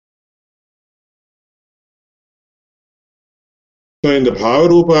இந்த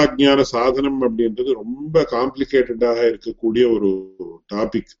பாவரூப அஜ்ஞான சாதனம் அப்படின்றது ரொம்ப காம்ப்ளிகேட்டடாக இருக்கக்கூடிய ஒரு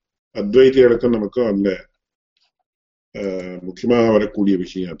டாபிக். அத்வைதிகளுக்கும் நமக்கும் அல்ல முக்கியமாக வரக்கூடிய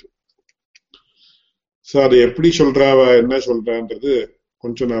விஷயம் அது. சோ அது எப்படி சொல்றாவா என்ன சொல்றான்றது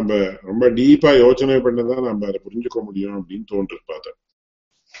கொஞ்சம் நாம ரொம்ப டீப்பா யோசனை பண்ணதான் நம்ம அதை புரிஞ்சுக்க முடியும் அப்படின்னு தோன்றது பார்த்தேன்.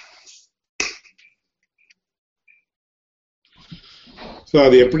 சோ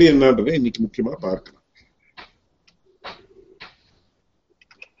அது எப்படி என்னன்றதை இன்னைக்கு முக்கியமா பார்க்கலாம்.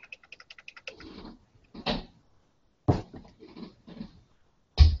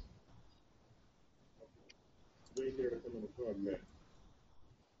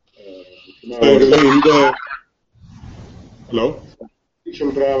 இந்த ஹலோ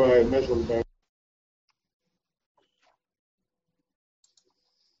சொல்றாவா என்ன சொல்றா?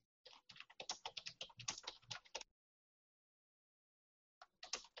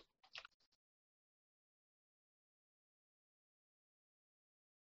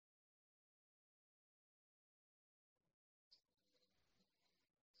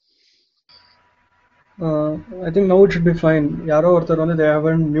 I think now it should be fine. Yaro orthar only they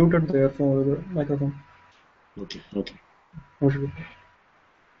haven't muted their phone, the microphone. Okay.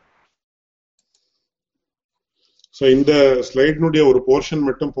 So இந்த ஸ்லைட் நுடைய ஒரு போர்ஷன்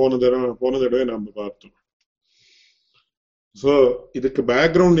மட்டும் போன தடவை நாம பார்த்தோம். சோ இதுக்கு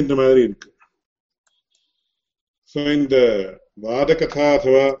பேக்ரவுண்ட் இந்த மாதிரி இருக்கு. சோ இந்த வாத கதா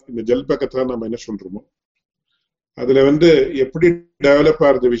அதுவா இந்த ஜல்ப கதா நம்ம என்ன சொல்றோமோ அதுல எப்படி டெவலப்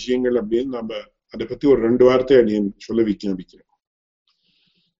ஆகுற விஷயங்கள் அப்படின்னு நம்ம அதை பத்தி ஒரு 2 வார்த்தை அப்படின்னு சொல்ல வைக்கிறோம்.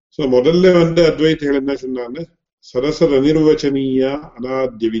 சோ முதல்ல அத்வைதிகள் என்ன சொன்னாங்க, சரசர அனிர்வச்சனீய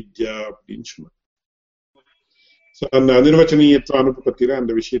அநாத்ய வித்யா அப்படின்னு சொன்னாங்க. சோ அந்த அனிர்வச்சனீயத்துவ அனுபவத்தில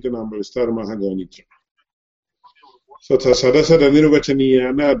அந்த விஷயத்தை நாம விஸ்தாரமாக கவனிச்சோம். சரசர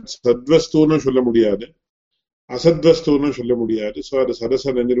அனிர்வச்சனீயான சத்வஸ்துன்னு சொல்ல முடியாது, அசத்வஸ்துன்னு சொல்ல முடியாது. சோ அது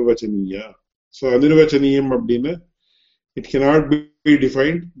சரசர அனிர்வச்சனீயா. சோ அனிர்வச்சனீயம் அப்படின்னா it cannot be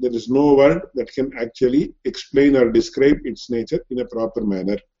defined. There is no word that can actually explain or describe its nature in a proper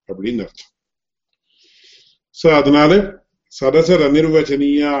manner அப்படின்னு அர்த்தம். சோ அதனால சரசர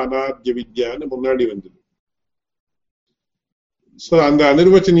அனிர்வச்சனீய அநாத்ய வித்யான்னு முன்னாடி வந்தது. சோ அந்த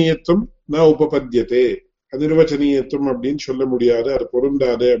அனிர்வச்சனீயத்துவம் ந உபபத்தியதே, அனிர்வச்சனீயத்துவம் அப்படின்னு சொல்ல முடியாது, அது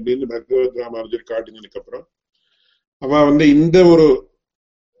பொருந்தாது அப்படின்னு பகவத் ராமானுஜர் காட்டினதுக்கு அப்புறம் அவ இந்த ஒரு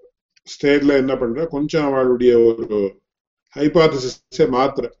ஸ்டேட்ல என்ன பண்ற, கொஞ்சம் அவளுடைய ஒரு ஹைபாதசிஸை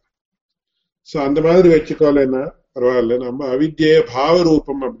மாத்திர. சோ அந்த மாதிரி வச்சுக்கோலன்னா பரவாயில்ல, நம்ம அவித்ய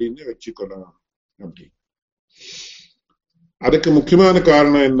பாவரூபம் அப்படின்னு வச்சுக்கலாம். அப்படி அதுக்கு முக்கியமான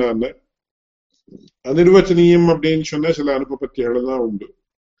காரணம் என்னன்னா, அனிர்வச்சனீயம் அப்படின்னு சொன்னா சில அனுபவத்திகள் தான் உண்டு.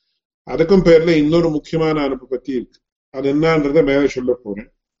 அதுக்கும் பேர்ல இன்னொரு முக்கியமான அனுபவத்தி இருக்கு. அது என்னன்றத மேல சொல்ல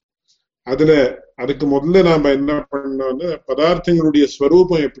போறேன். அதுக்கு முதல்ல நாம என்ன பண்ணோம்னா, பதார்த்தங்களுடைய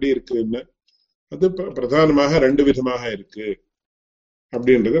ஸ்வரூபம் எப்படி இருக்குன்னு அது பிரதானமாக 2 விதமாக இருக்கு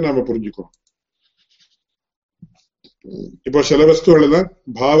அப்படின்றத நாம புரிஞ்சுக்கணும். இப்போ சில வஸ்துகள் எல்லாம்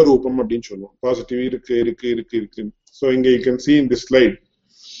பாவரூபம் அப்படின்னு சொல்லுவோம். பாசிட்டிவ் இருக்கு இருக்கு இருக்கு இருக்கு. சோ இங்க you can see in this slide,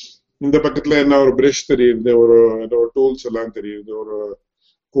 இந்த பக்கத்துல என்ன ஒரு பிரஷ் தெரியுது, ஒரு டூல்ஸ் எல்லாம் தெரியுது, ஒரு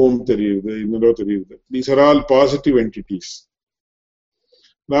கோம் தெரியுது, இன்னொரு தெரியுது. These are all positive entities.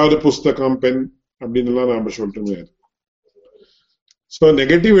 அதாவது புஸ்தகம், பென் அப்படின்னு எல்லாம் நாம சொல்லிட்டு. So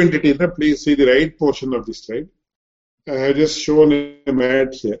negative entity, please see the right portion of this slide. I have just shown a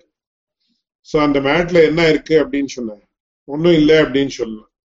mat here. So அந்த மேட்ல என்ன இருக்கு அப்படின்னு சொன்ன, ஒன்னும் இல்லை அப்படின்னு சொல்லலாம்.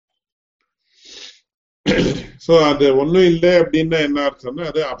 சோ அது ஒன்னும் இல்லை அப்படின்னா என்ன அர்த்தம்னா,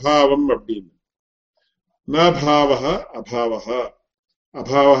 அது அபாவம் அப்படின்னு. நபாவஹ அபாவஹ,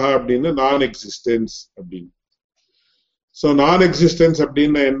 அபாவஹ அப்படின்னு நான் எக்ஸிஸ்டன்ஸ் அப்படின்னு. சோ நான் எக்ஸிஸ்டன்ஸ்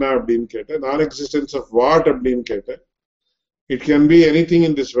அப்படின்னா என்ன அப்படின்னு கேட்ட, நான் எக்ஸிஸ்டன்ஸ் ஆஃப் வாட் அப்படின்னு கேட்ட, it can be anything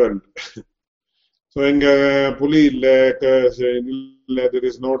in this world. So inga puli illa, there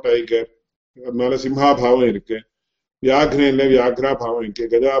is no tiger, adnala simha bhavam irukku, vyaghra illa vyaghra bhavam irukku,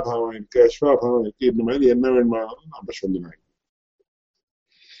 gaja bhavam irukku, ashwa bhavam irukku. indha mari enna vendumanum nama sollலாம்.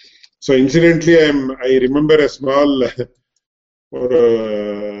 So incidentally I remember a small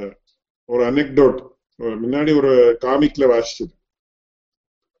or anecdote. முன்னாடி ஒரு காமிக்ல வாசிச்சது.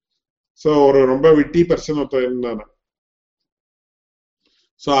 So ஒரு ரொம்ப விட்டி person ஒருத்தன் இருந்தானா.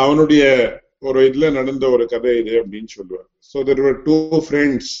 So அவனுடைய ஒரு இதுல நடந்த ஒரு கதை இது அப்படின்னு சொல்லுவார். So there were 2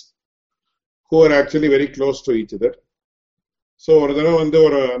 friends who are actually very close to each other. So ஒரு தடவை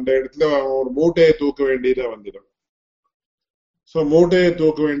ஒரு அந்த இடத்துல ஒரு மூட்டையை தூக்க வேண்டியதா வந்துடும். சோ மூட்டையை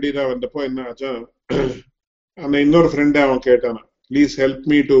தூக்க வேண்டியதா வந்தப்போ என்ன ஆச்சா, அந்த இன்னொரு ஃப்ரெண்ட் அவன் கேட்டானா, please help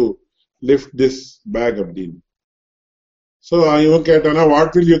me to lift this bag அப்படின்னு. சோ இவன் கேட்டானா,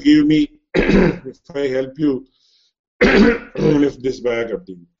 what will you give me if I help you lift this bag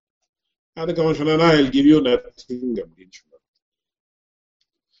அப்படின்னு. அதுக்கு அவன் சொன்னா I'll give you nothing அப்படின்னு சொன்னான்.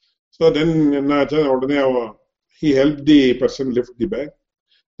 So then என்ன ஆச்சு, உடனே அவன் he helped the person lift the bag.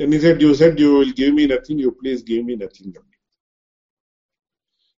 Then he said you will give me nothing, you please give me nothing.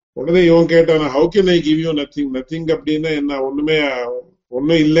 உடனே இவன் கேட்டான் how can I give you nothing? Nothing அப்படின்னா என்ன,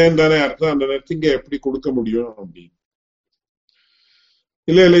 ஒண்ணும் இல்லைன்னு தானே அர்த்தம், அந்த nothing எப்படி கொடுக்க முடியும் அப்படின்னு.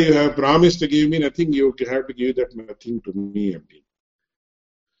 இல்ல you have promised to give me nothing, you have to give that nothing to me அப்படின்னு.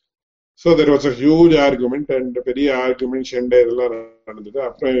 So there was a huge argument and பெரிய argument சண்டை எல்லாம் நடந்தது.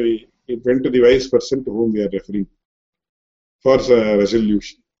 அப்புறம் it went to the vice person to whom we are referring for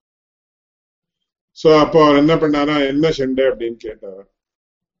resolution. So அப்போ அவர் என்ன பண்ணாரா, என்ன சண்டை அப்படின்னு கேட்டாரா.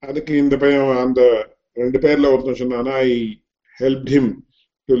 அதுக்கு இந்த பையன் அந்த ரெண்டு பேர்ல ஒருத்தன் சொன்னானா I helped him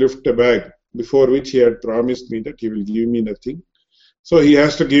to lift a bag before which he had promised me that he will give me nothing, so he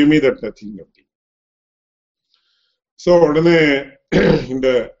has to give me that nothing. So உடனே இந்த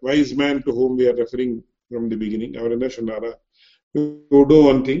wise man to whom we are referring from the beginning, அவர் என்ன சொன்னாரா, you do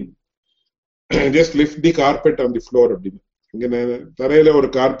one thing, just lift the carpet on the floor அப்படின்னு. இங்க தரையில ஒரு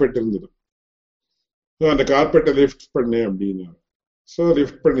carpet இருந்தது, அந்த கார்பெட்டை லிஃப்ட் பண்ணேன் அப்படின்னா. So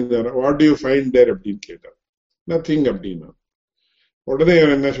lift பண்ணினாரா, what do you find there அப்படின்னு கேட்டார். nothing அப்படின்னா. உடனே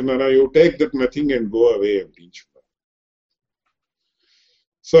அவர் என்ன சொன்னாரா, you take that nothing and go away அப்படின்னு சொன்னார்.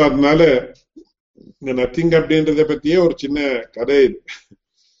 So அதனால இந்த நத்திங் அப்படின்றத பத்தியே ஒரு சின்ன கதை இது.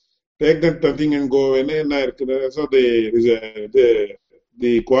 take that nothing and go away என்ன இருக்குது. So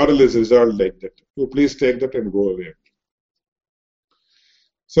the quarrel is resolved like that. You please take that and go away.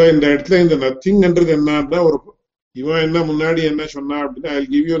 So இந்த இடத்துல இந்த நத்திங்ன்றது என்னன்னா, ஒரு இவன் என்ன முன்னாடி என்ன சொன்னா அப்படின்னா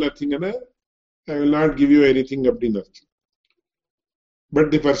I'll give you nothing and I will not give you anything அப்படின்னு. But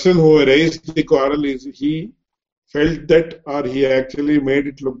the person who raised the quarrel is he felt that, or he actually made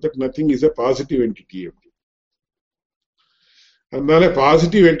it look that nothing is a positive entity. அதனால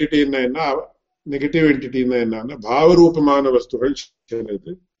positive என்டிட்டின்னா என்ன, negative என்டிட்டின்னா என்னன்னா பாவரூபமான வஸ்துகள்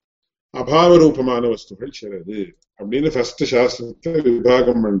சிலது, அபாவரூபமான வஸ்துகள் சிலது அப்படின்னு first சாஸ்திரத்தை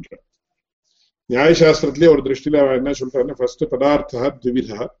விபாகம் பண்ற. நியாய சாஸ்திரத்திலேயே ஒரு திருஷ்டில அவன் என்ன சொல்றான்னா, ஃபர்ஸ்ட் பதார்த்தா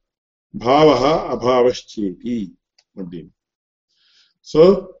த்விவிதா பாவஹா அபாவச்சேதி அப்படின்னு. சோ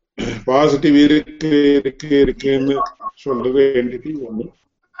பாசிட்டிவ் இருக்குன்னு சொல்றது என்டிட்டி ஒண்ணு,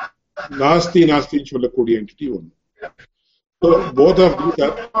 நாஸ்தின்னு சொல்லக்கூடிய என்டிட்டி ஒண்ணு. So both of these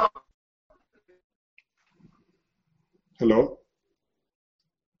are hello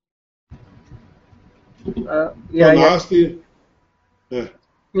yeah, so last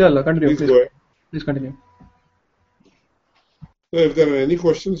continue please continue. So if there are any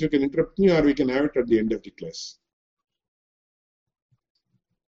questions you can interrupt me, or we can have it at the end of the class.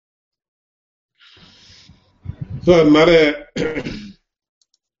 So அதனால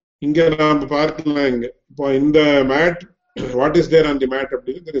இங்க நாம பார்க்கலாம், இங்க இப்போ இந்த mat what is there on the mat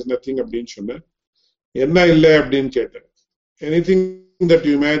அப்படின்னு, there is nothing அப்படின்னு சொன்னேன். என்ன இல்லை அப்படின்னு கேட்டேன். anything that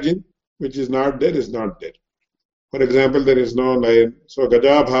you imagine which is not there is not there. For example, there is no lion. So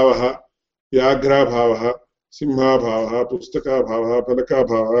gaja bhavaha, vyaghra bhavaha, simha bhavaha, pustaka bhavaha, palaka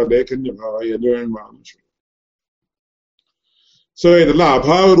bhavaha, lekanya bhavaha, yajvan bhavaha. So இதெல்லாம்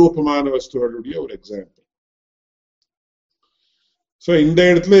அபாவ ரூபமான வஸ்துகளுடைய ஒரு example. So இந்த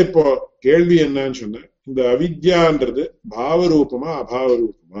இடத்துல இப்போ கேள்வி என்னன்னு சொன்ன, இந்த அவித்யான்றது பாவரூபமா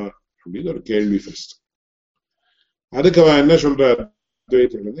அபாவரூபமா அப்படின்னு ஒரு கேள்வி ஃபர்ஸ்ட். அதுக்கு அவன் என்ன சொல்றாரு,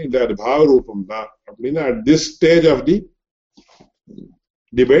 இந்த அது பாவரூபம் தான் அப்படின்னா at this stage of the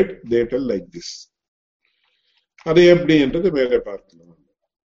debate they tell like this. அது எப்படின்றது மேலே பார்க்கலாம்.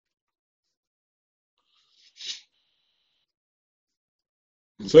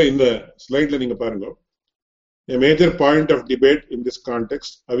 So இந்த ஸ்லைட்ல நீங்க பாருங்க, a major point of debate in this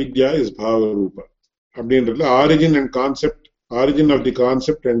context, avidya is bhavarupa அப்படின்றதுல origin of the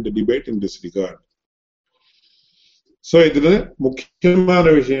concept and the debate in this regard. So இதுல முக்கியமான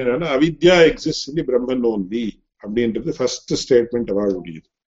விஷயம் என்னன்னா, avidya exists in the Brahman only அப்படின்றது ஃபர்ஸ்ட் ஸ்டேட்மெண்ட் அவளுடையது.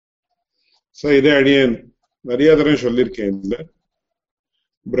 சோ இதே அடியேன் நிறைய தடவை சொல்லியிருக்கேன், இல்ல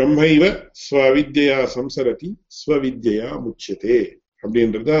பிரம்மைவ ஸ்வவித்யா சம்சரதி ஸ்வவித்யா முச்சியதே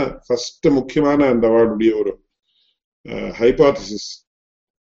அப்படின்றத ஃபர்ஸ்ட் முக்கியமான அந்த அவளுடைய ஒரு ஹைபோதசிஸ்.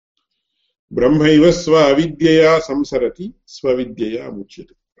 பிரம்மைவ ஸ்வ அவித்யா சம்சரதி ஸ்வவித்யா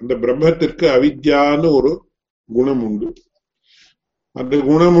முச்சியதே. அந்த பிரம்மத்திற்கு அவித்யான்னு ஒரு குணம் உண்டு. அந்த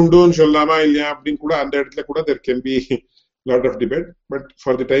குணம் உண்டுன்னு சொல்லாமா இல்லையா அப்படின்னு கூட அந்த இடத்துல கூட there can be lot of debate, but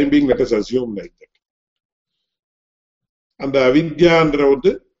for the time being let us assume like that. அந்த அவித்யான்ற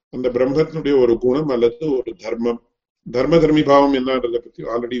அந்த பிரம்மத்தினுடைய ஒரு குணம் அல்லது ஒரு தர்மம். தர்மி பாவம் என்னன்றதை பத்தி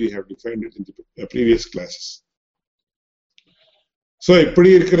already we have defined it in the previous classes. So இப்படி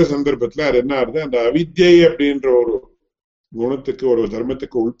இருக்கிற சந்தர்ப்பத்துல அது என்ன ஆகுது, அந்த அவித்யை அப்படின்ற ஒரு குணத்துக்கு ஒரு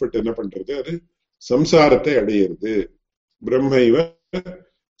தர்மத்துக்கு உள்பட்டு என்ன பண்றது, அது சம்சாரத்தை அடையிறது. பிரம்மைவ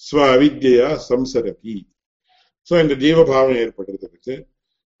ஸ்வ அவித்யா சம்சரதி. சோ இந்த ஜீவபாவம் ஏற்படுறதுக்கு,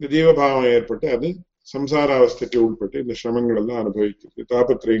 இந்த ஜீவபாவம் ஏற்பட்டு அது சம்சாராவஸ்தைக்கு உட்பட்டு இந்த சிரமங்கள் எல்லாம் அனுபவிக்கிறது,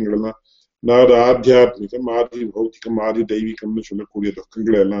 தாபத்திரயங்கள் எல்லாம், அதாவது ஆத்தியாத்மிகம், ஆதி பௌத்திகம், ஆதி தெய்வீகம்னு சொல்லக்கூடிய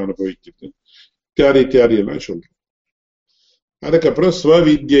துக்கங்களை எல்லாம் அனுபவிக்கிறது, இத்தியாதி இத்தியாதி எல்லாம் சொல்றோம். அதுக்கப்புறம்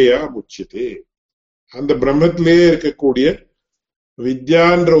ஸ்வவித்யா முச்சியதே, அந்த பிரம்மத்திலேயே இருக்கக்கூடிய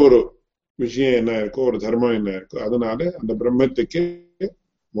வித்யான்ற ஒரு விஷயம் என்ன இருக்கோ, ஒரு தர்மம் என்ன இருக்கோ, அதனால அந்த பிரம்மத்துக்கு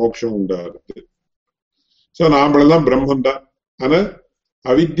மோட்சம் உண்டாகுது. சோ நாமெல்லாம் பிரம்மம் தான். ஆனா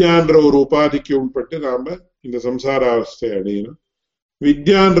அவித்யான்ற ஒரு உபாதிக்கு உட்பட்டு நாம இந்த சம்சார அவஸ்தை அடையணும்,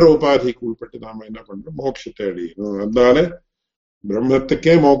 வித்யான்ற உபாதிக்கு உட்பட்டு நாம என்ன பண்றோம், மோட்சத்தை அடையணும். அதனால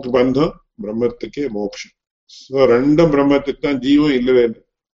பிரம்மத்துக்கே பந்தம், பிரம்மத்துக்கே மோட்சம். சோ ரெண்டும் பிரம்மத்துக்கு தான், ஜீவம் இல்லவே இல்லை.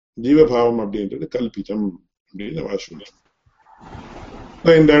 ஜீவபாவம் அப்படின்றது கல்பிதம் அப்படின்னு வாசம்.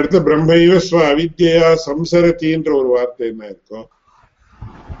 இந்த இடத்துல பிரம்மைவ ஸ்வ அவித்யா சம்சரத்தின்ற ஒரு வார்த்தை என்ன இருக்கும்,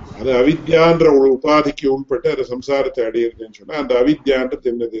 அது அவித்யான்ற ஒரு உபாதிக்கு உட்பட்டு அது சம்சாரத்தை அடையிறதுன்னு சொன்னா அந்த அவித்யான்றது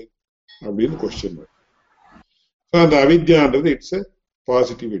என்னது அப்படின்னு கொஸ்டின். அந்த அவித்யான்றது இட்ஸ் எ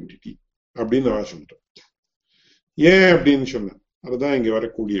பாசிட்டிவ் என்டிட்டி அப்படின்னு நான் சொல்றேன். ஏன் அப்படின்னு சொன்ன அதுதான் இங்க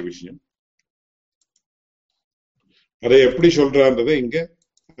வரக்கூடிய விஷயம். அதை எப்படி சொல்றான்றதை இங்க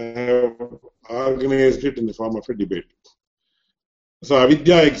organised it in the form of a debate. So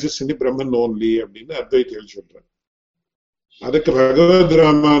அவித்யா exist in the Brahman only அப்படின்னு அத்வைதிகள் சொல்றாங்க. அதுக்கு பகவத்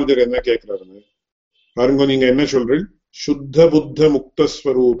ராமானுஜர் என்ன கேட்கிறாருன்னு பாருங்க. நீங்க என்ன சொல்றீங்க, சுத்த புத்த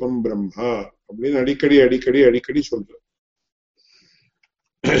முக்தஸ்வரூபம் பிரம்மா அப்படின்னு அடிக்கடி அடிக்கடி அடிக்கடி சொல்ற.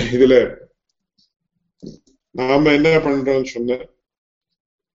 இதுல நாம என்ன பண்றோம்னு சொன்ன,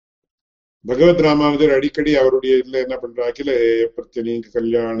 பகவத் ராமானுஜர் அடிக்கடி அவருடைய இதுல என்ன பண்ற, அகில பிரத்யநீக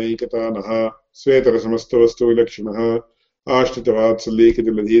கல்யாணைகதானஹா ஸ்வேதர சமஸ்த வஸ்து விலக்ஷணா ஆஷ்டித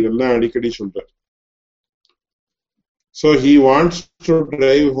வாத்சல்யகதிலதி இதெல்லாம் அடிக்கடி சொல்றார். So he wants to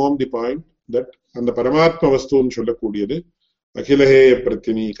drive home the point that அந்த பரமாத்ம வஸ்துன்னு சொல்லக்கூடியது அகிலஹேய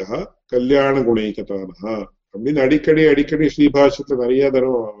பிரத்யநீகா கல்யாண குணைகதானஹா அப்படின்னு அடிக்கடி அடிக்கடி ஸ்ரீபாஷ்யத்துல நிறைய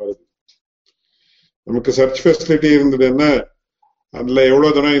தரம் வருது. நமக்கு சர்ச் ஃபெசிலிட்டி இருந்ததுன்னா அதுல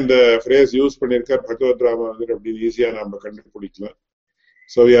எவ்வளவு தரம் இந்த ஃப்ரேஸ் யூஸ் பண்ணிருக்கார் பகவத் ராமானுஜர் அப்படின்னு ஈஸியா நம்ம கண்டுபிடிக்கலாம்.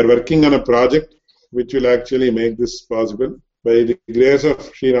 So we are working on a project which will actually make this possible. By the grace of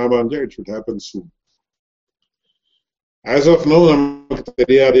Sri Ramanuja, it should happen soon. As of now நமக்கு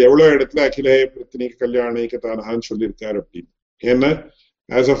தெரியாது எவ்வளவு இடத்துல அகிலேய பிரத்யநீக கல்யாணைகதானஹான்னு சொல்லியிருக்காரு அப்படின்னு. ஏன்னா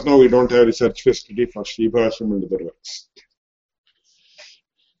as of now we don't have research facility for shrIbhAShyam and other works.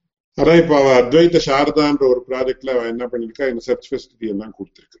 ஆனா இப்ப அவ அத்வைத சாரதான்ற ஒரு ப்ராஜெக்ட்ல அவ என்ன பண்ணிருக்கா, இந்த சர்ச் ஃபெசிலிட்டி எல்லாம்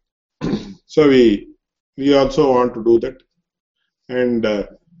கொடுத்திருக்கு. So we also want to do that. And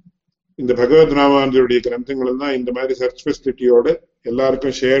இந்த பகவத் ராமானுஜருடைய கிரந்தங்கள் எல்லாம் இந்த மாதிரி சர்ச் ஃபெசிலிட்டியோட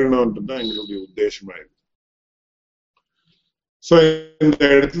எல்லாருக்கும் ஷேரணும்ன்றதுதான் எங்களுடைய உத்தேசமா இருக்கு. சோ இந்த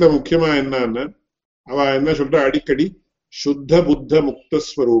இடத்துல முக்கியமா என்னன்னா அவ என்ன சொல்ற, அடிக்கடி சுத்த புத்த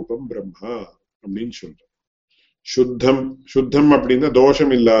முக்தஸ்வரூபம் பிரம்மா அப்படின்னு சொல்ற. சுத்தம் சுத்தம் அப்படின்னா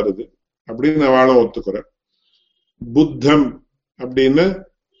தோஷம் இல்லாதது அப்படின்னு அவளும் ஒத்துக்கிற. புத்தம் அப்படின்னா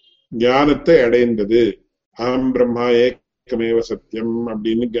ஞானத்தை அடைந்தது, அகம் பிரம்மா ஏகமேவ சத்தியம்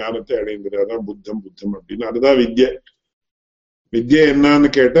அப்படின்னு ஞானத்தை அடைந்தது, அதான் புத்தம் புத்தம் அப்படின்னு. அதுதான் வித்யை. வித்யை என்னன்னு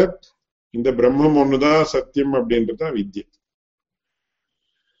கேட்ட இந்த பிரம்மம் ஒண்ணுதான் சத்தியம் அப்படின்றதுதான் வித்யை.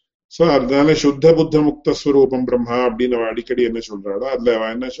 சோ அதனால சுத்த புத்த முக்தஸ்வரூபம் பிரம்மா அப்படின்னு அவ அடிக்கடி என்ன சொல்றாளோ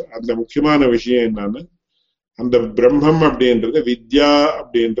அதுல முக்கியமான விஷயம் என்னன்னு, அந்த பிரம்மம் அப்படின்றது வித்யா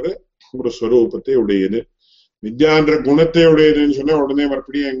அப்படின்ற ஒரு ஸ்வரூபத்தை உடையது. வித்யான்ற குணத்தை உடையதுன்னு சொன்னா உடனே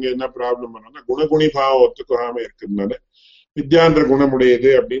மறுபடியும் எங்க என்ன ப்ராப்ளம் பண்ணோம்னா குணகுணி பாவம் ஒத்துக்காம இருக்கிறதுனால வித்யான்ற குணம் உடையது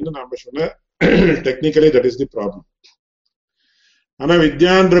அப்படின்னு நாம சொன்ன technically that is the problem. ஆனா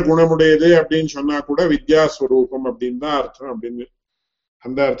வித்யான்ற குணமுடையது அப்படின்னு சொன்னா கூட வித்யாஸ்வரூபம் அப்படின்னு தான் அர்த்தம். அப்படின்னு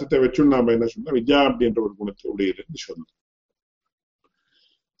அந்த அர்த்தத்தை வச்சு நாம என்ன சொன்னா வித்யா அப்படின்ற ஒரு குணத்தை உடையதுன்னு சொல்லணும்.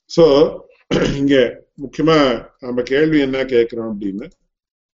 சோ இங்க முக்கியமா நம்ம கேள்வி என்ன கேட்கிறோம் அப்படின்னா,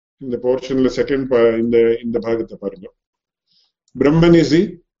 இந்த போர்ஷன்ல செகண்ட் இந்த பாகத்தை பாருங்க. Brahman is the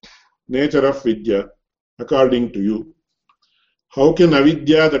nature of vidya according to you. How can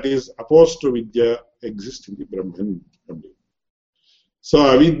avidya that is opposed to vidya exist in the Brahman? So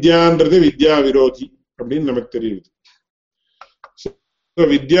avidyaன்றது வித்யா விரோதி அப்படின்னு நமக்கு தெரியுது.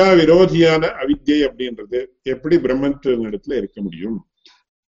 வித்யா விரோதியான அவித்யை அப்படின்றது எப்படி பிரம்மத்தின் இடத்துல இருக்க முடியும்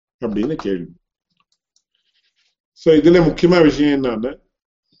அப்படின்னு கேள்வி. சோ இதுல முக்கியமா விஷயம் என்னன்னா,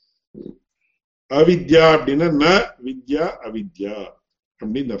 அவித்யா அப்படின்னா ந வித்யா அவித்யா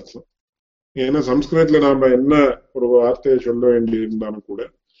அப்படின்னு அர்த்தம். ஏன்னா சம்ஸ்கிருதத்துல நாம என்ன ஒரு வார்த்தையை சொல்ல வேண்டி இருந்தாலும் கூட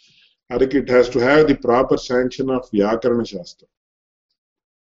it has to have the proper sanction of Vyakarana Shastra.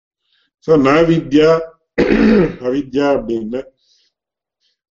 So na vidya avidya அப்படின்னா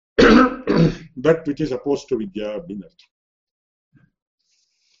that which is opposed to vidya அப்படின்னு அர்த்தம்.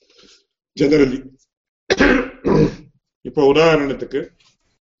 Generally இப்போ உதாரணத்துக்கு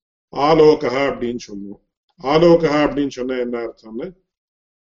ஆலோகஹா அப்படின்னு சொல்லுவோம். ஆலோகஹா அப்படின்னு சொன்னா என்ன அர்த்தம்னா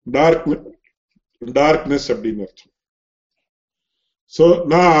டார்க்னஸ் அப்படின்னு அர்த்தம். சோ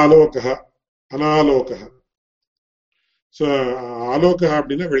நா ஆலோகஹா அனாலோகஹா. சோ ஆலோகஹா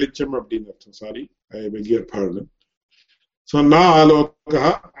அப்படின்னா வெளிச்சம் அப்படின்னு அர்த்தம். Sorry, I beg your pardon. So நா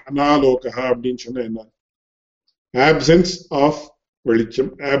ஆலோகஹா அனாலோகஹா அப்படின்னு சொன்னா என்ன? Absence of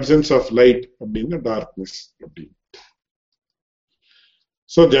velicham, absence of light அப்படின்னா டார்க்னஸ் அப்படின்னு.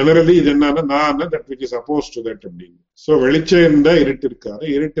 So generally இது என்னன்னா நான் that which is opposed to that அப்படின்னு. So வெளிச்சம் இருந்தா இருட்டு இருக்காது,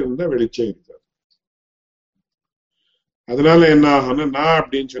 இருட்டு இருந்தா வெளிச்சம் இருக்காது. அதனால என்ன ஆகும்னா நான்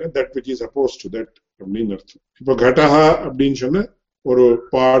அப்படின்னு சொன்னா that which is opposed to that அப்படின்னு அர்த்தம். இப்போ கடஹா அப்படின்னு சொன்னா ஒரு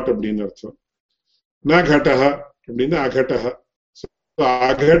பாட் அப்படின்னு அர்த்தம். ந கடஹா அப்படின்னா அகடஹா.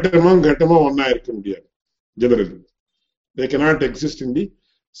 அகட்டமும் கட்டமும் ஒன்னா இருக்க முடியாது. Generally they cannot exist in the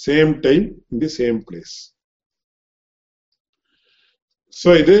same time in the same place. So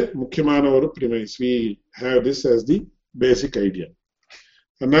இது முக்கியமான ஒரு premise. We have this as the basic idea.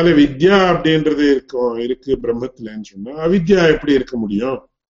 அதனால வித்யா அப்படின்றது இருக்கு பிரம்மத்திலன்னு சொன்னா அவித்யா எப்படி இருக்க முடியும்?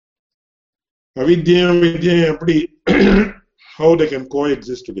 அவித்யம் வித்யம் எப்படி how they can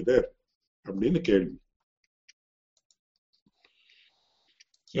coexist together அப்படின்னு கேள்வி.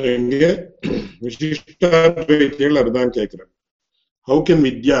 இங்க விசிஷ்டாத்வைதிகள் அதுதான் கேட்கிறேன். How can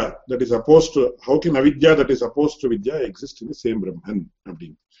vidya that is opposed to, how can avidya that is opposed to vidya exist in the same Brahman?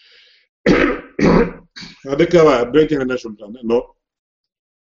 அப்படின்னு அதுக்கு அவ அத்வைதம் என்ன சொல்றாங்க? No,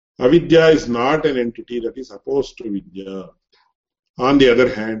 avidya is not an entity that is opposed to vidya. On the other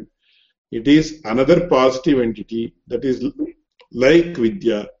hand, it is another positive entity that is like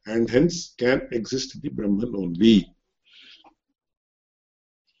vidya and hence can exist in the Brahman only.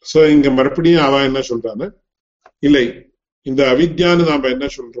 So இங்க மறுபடியும் அவ என்ன சொல்றாங்க? இல்லை, இந்த அவித்யான்னு நாம என்ன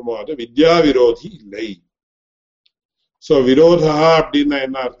சொல்றோமோ அது வித்யா விரோதி இல்லை. சோ விரோதா அப்படின்னா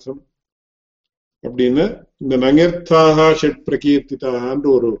என்ன அர்த்தம் அப்படின்னா இந்த நங்கர்த்தாக ஷட் பிரகீர்த்திதாகன்ற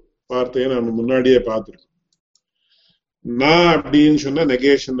ஒரு வார்த்தையை நாம முன்னாடியே பார்த்திருக்கோம். நான் அப்படின்னு சொன்னா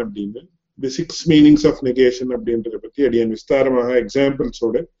நெகேஷன் அப்படின்னு. தி 6 மீனிங்ஸ் ஆஃப் நெகேஷன் அப்படின்றத பத்தி அடியன் விஸ்தாரமாக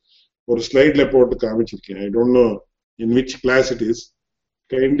எக்ஸாம்பிள்ஸோட ஒரு ஸ்லைட்ல போட்டு காமிச்சிருக்கேன். I don't know in which class it is,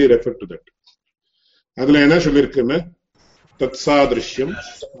 kindly refer to that. அதுல என்ன சொல்லிருக்குன்னா தத்சாதிருஷ்யம்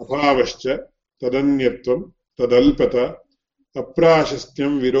அபாவश्च ததன்யத்வம் ததல்பதா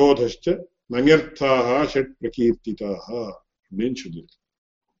அப்ராசஸ்தியம் விரோதश्च நங்கர்த்தாக ஷட் பிரகீர்த்திதாக அப்படின்னு சொல்லியிருக்கு.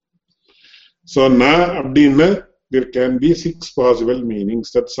 சோ ந அப்படின்னா there can be 6 possible meanings.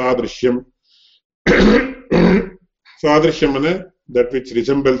 தத்சாதிருஷ்யம் சாதிருஷ்யம்னா that which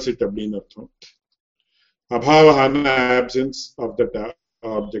resembles it அப்படின்னு அர்த்தம். அபாவஹான absence of that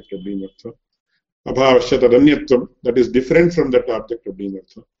object அப்படின்னு அர்த்தம். அபாவश्च ததன்யத்வம் that is different from that object அப்படின்னு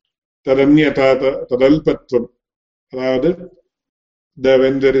அர்த்தம். ததன்யதா ததல்பத்வம் அதாவது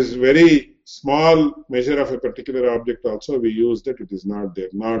when there is very small measure of a particular object also we use that it is not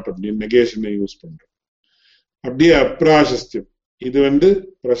there, not அப்படின்னு negation use பண்றோம். அப்படியே அப்ராசஸ்தியம் இது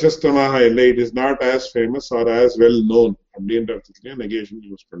பிரசஸ்தமாக இல்லை, it is not as famous or as well known அப்படின்ற அர்த்தத்திலேயே negation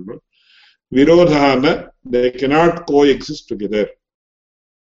use பண்றோம். விரோதான they cannot coexist together.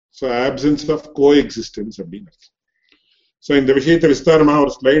 So absence of coexistence அப்படின்னு. So இந்த விஷயத்தை விஸ்தாரமா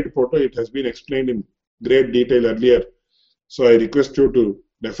ஒரு ஸ்லைட் போட்டு it has been explained in great detail earlier. So I request you to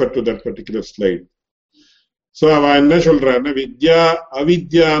refer to that particular slide. So அவ என்ன சொல்றான்னா வித்யா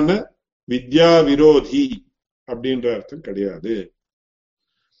அவித்யான வித்யா விரோதி அப்படின்ற அர்த்தம் கிடையாது.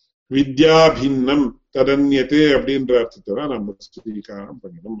 வித்யா பின்னம் ததன்யதே அப்படின்ற அர்த்தத்தை தான் நம்ம ஸ்வீகாரம்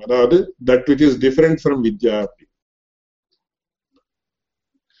பண்ணணும். அதாவது that which is different from vidya.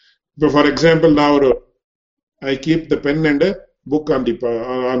 For example, now I keep the pen and a book on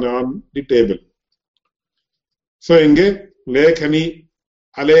the table. So inge lekhani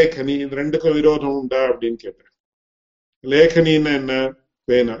alekhani இந்த ரெண்டுக்கும் விரோதம் உண்டா அப்படின்னு கேட்டேன். லேkhaniன்னா என்ன?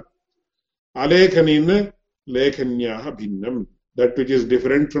 பேனா. அலேkhaniன்னா லேkhன்யாக பின்னம். That which is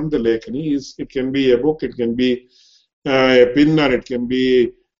different from the lekhani is, it can be a book, it can be a pin, or it can be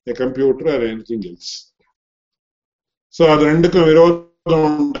a computer or anything else. So அது ரெண்டுக்கும்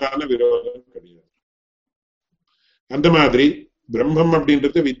உண்டான விரோதம் கிடையாது. அந்த மாதிரி பிரம்மம்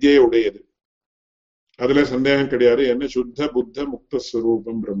அப்படின்றது வித்யை உடையது, அதுல சந்தேகம் கிடையாது. என்ன சுத்த புத்த முக்த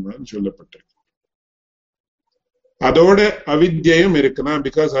ஸ்வரூபம் பிரம்மன்னு சொல்லப்பட்டிருக்கு. அதோட அவித்யம் இருக்கலாம்.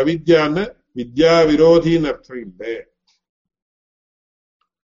 பிகாஸ் அவித்யான்னு வித்யா விரோதின்னு அர்த்தம் இல்லை.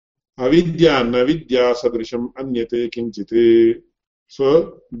 avidya navidya sadrisham anyate kinchite. So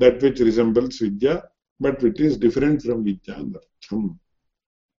that which resembles vidya but it is different from vidya andartham.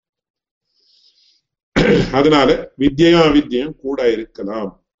 அதனால வித்யையும் அவித்யையும் கூட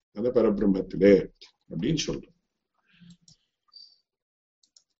இருக்கலாம் அந்த பரபிரம்மத்திலே அப்படின்னு சொல்றோம்.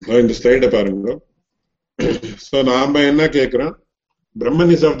 இந்த ஸ்லைட பாருங்க. சோ நாம என்ன கேக்குறோம், Brahman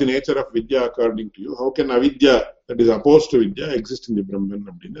is of the nature of vidya according to you. How can avidya that is opposed to vidya exist in the Brahman?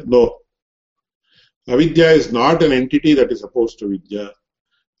 No, avidya is not an entity that is opposed to vidya.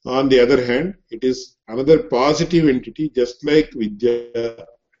 On the other hand, it is another positive entity just like vidya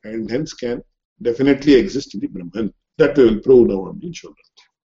and hence can definitely exist in the Brahman. That we will prove now.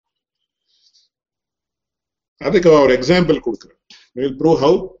 அதுக்கு ஒரு example கொடுக்கிறேன். We will prove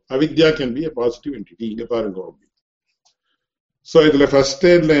how avidya can be a positive entity. இங்க பாருங்க. So இதுல first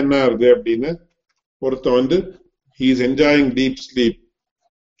ஸ்டேஜ்ல என்ன ஆகுது அப்படின்னா, ஒருத்தன் வந்து he is enjoying deep sleep.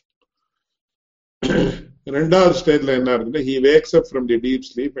 ரெண்டாவது ஸ்டேஜ்ல என்ன ஆகுதுன்னா, he wakes up from the deep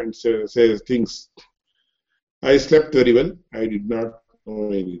sleep and says things. I slept very well, I did not know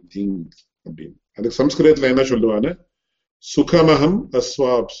anything அப்படின்னு. அதுக்கு சம்ஸ்கிருதத்துல என்ன சொல்லுவான்னு, சுகமஹம்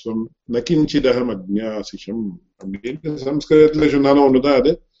அஸ்வாப்ஸ்வம் நகிஞ்சிதஹம் அக்ஞாசிஷம் அப்படின்னு சம்ஸ்கிருதத்துல சொன்னாலும் ஒண்ணுதான்,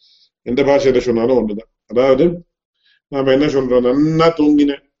 அது எந்த பாஷையில சொன்னாலும் ஒண்ணுதான். அதாவது நாம என்ன சொல்றோம், நல்லா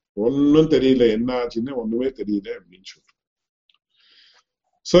தூங்கினேன், ஒன்னும் தெரியல, என்ன ஆச்சுன்னு ஒண்ணுமே தெரியல அப்படின்னு சொல்றோம்.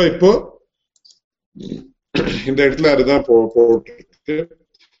 சோ இப்போ இந்த இடத்துல அதுதான் போட்டு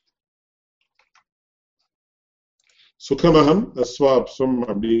சுகமஹம் அஸ்வாப்ஸ்வம்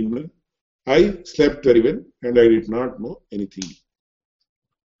அப்படின்னு, I slept very well and I did not know anything.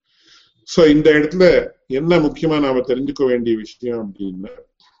 So இந்த இடத்துல என்ன முக்கியமா நாம தெரிஞ்சுக்க வேண்டிய விஷயம் அப்படின்னா,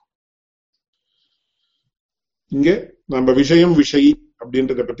 இங்க நம்ம விஷயம் விஷயி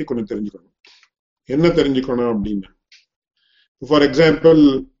அப்படின்றத பத்தி கொஞ்சம் தெரிஞ்சுக்கணும். என்ன தெரிஞ்சுக்கணும் அப்படின்னா, ஃபார் எக்ஸாம்பிள்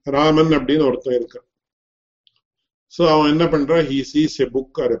ராமன் அப்படின்னு ஒருத்தன் இருக்கான். சோ அவன் என்ன பண்றான், he sees a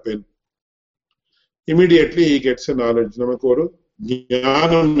book or a pen. Immediately he gets a knowledge. நமக்கு ஒரு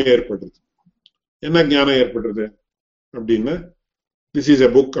ஞானம் ஏற்படுது. என்ன ஞானம் ஏற்படுறது அப்படின்னா, this is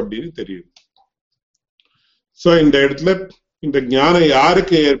a book அப்படின்னு தெரியுது. சோ இந்த இடத்துல இந்த ஞானம்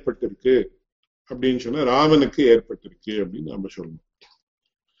யாருக்கு ஏற்பட்டிருக்கு அப்படின்னு சொன்னா, ராமனுக்கு ஏற்பட்டிருக்கு அப்படின்னு நம்ம சொல்லணும்.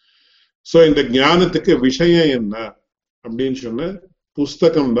 சோ இந்த ஞானத்துக்கு விஷயம் என்ன அப்படின்னு சொன்ன,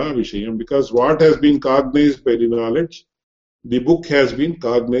 புஸ்தகம் தான் விஷயம். Because what has been cognized by the knowledge, the book has been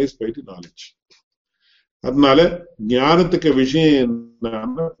cognized by the knowledge. அதனால ஞானத்துக்கு விஷயம்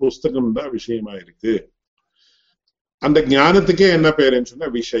என்ன, புஸ்தகம் தான் விஷயமா இருக்கு. அந்த ஞானத்துக்கே என்ன பேருன்னு சொன்னா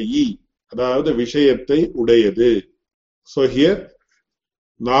விஷயி, அதாவது விஷயத்தை உடையது. So here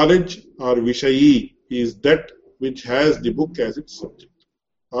knowledge or vishayi is that which has the book as its subject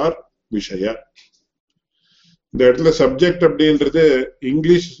or vishaya. இந்த இடத்துல சப்ஜெக்ட் அப்படின்றது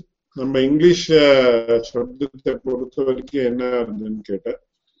இங்கிலீஷ், நம்ம இங்கிலீஷ் சப்தத்தை பொறுத்த வரைக்கும் என்ன இருந்ததுன்னு கேட்ட,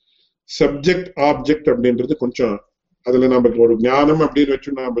 சப்ஜெக்ட் ஆப்ஜெக்ட் அப்படின்றது கொஞ்சம் அதுல நம்ம ஒரு ஞானம் அப்படின்னு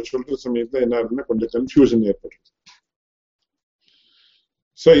வச்சு நம்ம சொல்ற சமயத்துல என்ன ஆகுதுன்னா கொஞ்சம் கன்ஃபியூஷன் ஏற்படுது.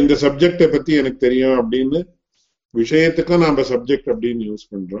 சோ இந்த சப்ஜெக்டை பத்தி எனக்கு தெரியும் அப்படின்னு விஷயத்துக்கும் நாம சப்ஜெக்ட் அப்படின்னு யூஸ்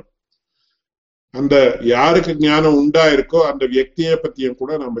பண்றோம். அந்த யாருக்கு ஞானம் உண்டா இருக்கோ அந்த வியக்தியை பத்தியும்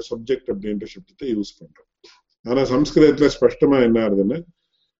கூட நம்ம சப்ஜெக்ட் அப்படின்ற சப்தத்தை யூஸ் பண்றோம். ஆனா சம்ஸ்கிருதத்துல ஸ்பஷ்டமா என்ன ஆகுதுன்னா,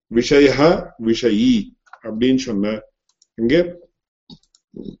 விஷய விஷயி அப்படின்னு சொன்ன இங்க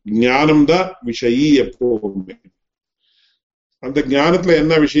ஞானம் தான் விஷயி எப்பவுமே. அந்த ஞானத்துல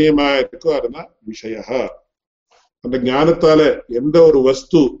என்ன விஷயமா இருக்கோ அதுதான் விஷய. அந்த ஞானத்தால எந்த ஒரு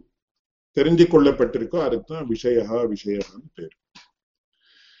வஸ்து தெரிஞ்சு கொள்ளப்பட்டிருக்கோ அதுதான் விஷயா விஷயான்னு பேரு.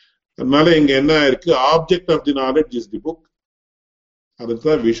 அதனால இங்க என்ன இருக்கு, object of the knowledge is the book,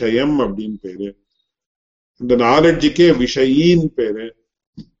 அதுதான் விஷயம் அப்படின்னு பேரு. இந்த நாலேஜுக்கே விஷயின்னு பேரு.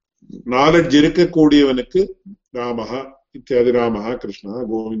 நாலேஜ் இருக்கக்கூடியவனுக்கு ராமஹா இத்தியாதி, ராமஹா Krishna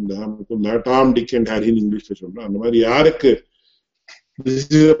Govinda Mukunda Tom tick and Harry இங்கிலீஷ்ல சொல்றோம். அந்த மாதிரி யாருக்கு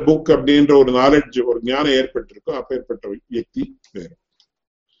புக் அப்படின்ற ஒரு நாலேஜ் ஒரு ஞானம் ஏற்பட்டிருக்கோ அப்பேற்பட்ட வியக்தி பேரு.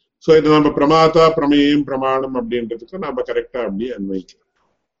 சோ இது நம்ம பிரமாதா பிரமேயம் பிரமாணம் அப்படின்றதுக்கு நம்ம கரெக்டா அப்படியே அன்வைக்கலாம்.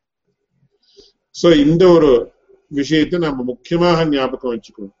 சோ இந்த ஒரு விஷயத்தை நம்ம முக்கியமாக ஞாபகம்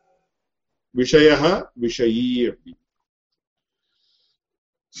வச்சுக்கணும், விஷய விஷயி அப்படி.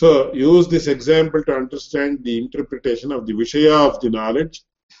 So use this example to understand the interpretation of the vishaya of the knowledge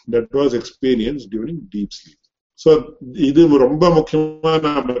that was experienced during deep sleep. So இது ரொம்ப முக்கியமா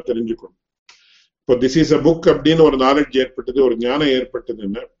நாம தெரிஞ்சுக்கணும். இப்போ this is a book அப்படின்னு ஒரு நாலேஜ் ஏற்பட்டது, ஒரு ஞானம்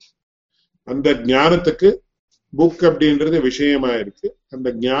ஏற்பட்டதுன்னா அந்த ஞானத்துக்கு புக் அப்படின்றது விஷயமா இருக்கு, அந்த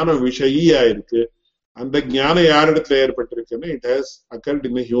ஞானம் விஷயியா இருக்கு. அந்த ஞானம் யாரிடத்துல ஏற்பட்டிருக்குன்னா, it has occurred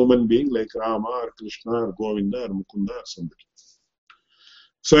in a human being like Rama or Krishna or Govinda or Mukunda or somebody.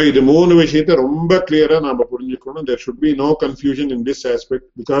 So இது மூணு விஷயத்தை ரொம்ப கிளியரா நாம புரிஞ்சுக்கணும். There should be no confusion in this aspect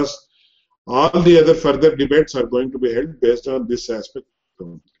because all the other further debates are going to be held based on this aspect.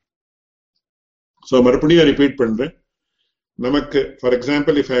 So மறுபடியும் repeat பண்றேன். நமக்கு for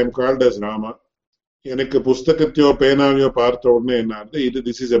example if I am called as Rama, எனக்கு புஸ்தகத்தையோ பேனாவையோ பார்த்த உடனே என்ன ஆகுது, இது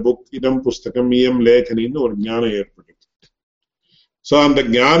this is a book, இதம் புஸ்தகம், இயம் லேகனின்னு ஒரு ஞானம் ஏற்படுது. சோ அந்த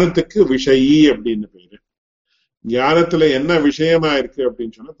ஞானத்துக்கு விஷயி அப்படின்னு பேரு. ஞானத்துல என்ன விஷயமா இருக்கு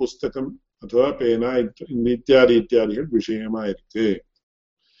அப்படின்னு சொன்னா புஸ்தகம் அதுவா பேனா இத்தியாதி இத்தியாதிகள் விஷயமா இருக்கு.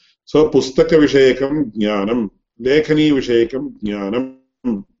 சோ புஸ்தக விஷயக்கம் ஞானம், லேகனி விஷயக்கம் ஞானம்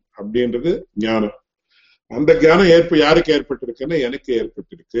அப்படின்றது ஞானம். அந்த ஞானம் யாருக்கு ஏற்பட்டிருக்குன்னா எனக்கு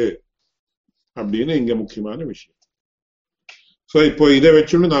ஏற்பட்டிருக்கு அப்படின்னு இங்க முக்கியமான விஷயம். சோ இப்போ இதை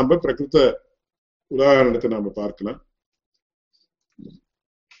வச்சுன்னு நாம பிரகிருத உதாரணத்தை நாம பார்க்கலாம்.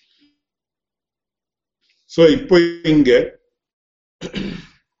 சோ இப்போ இங்க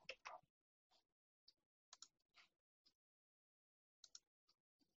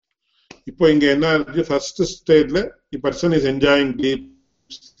என்ன ஆகுது, ஃபர்ஸ்ட் ஸ்டேஜ்ல the person is enjoying deep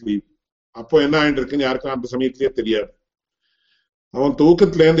sleep. அப்போ என்ன ஆயிட்டு இருக்குன்னு யாருக்கும் அந்த சமயத்திலேயே தெரியாது. அவன்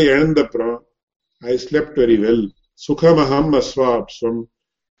தூக்கத்துல இருந்து எழுந்தப்புறம் ஐ ஸ்லெப்ட் வெரி வெல், சுகமஹம் அஸ்வாப்ஸ்வம்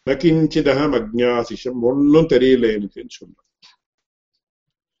நகிஞ்சிதஹம் அக்ஞாசிஷம், ஒன்னும் தெரியல எனக்குன்னு சொல்றான்.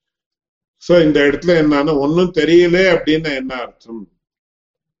 சோ இந்த இடத்துல என்னன்னா ஒன்னும் தெரியல அப்படின்னு என்ன அர்த்தம்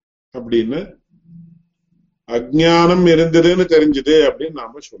அப்படின்னு, அஜ்ஞானம் இருந்ததுன்னு தெரிஞ்சது அப்படின்னு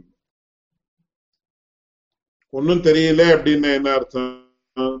நாம சொல்லணும். ஒன்னும் தெரியல அப்படின்னு என்ன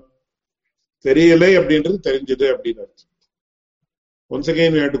அர்த்தம், தெரியலை அப்படின்றது தெரிஞ்சது அப்படின்னு அர்த்தம். Once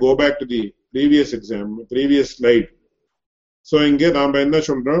again we have to go back to the previous exam, previous slide. So இங்க நாம என்ன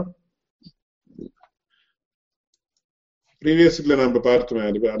சொல்றோம், previously நாம பார்த்தோம்,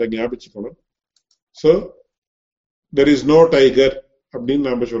 அதை ஞாபகிச்சுக்கணும். So there is no tiger அப்படின்னு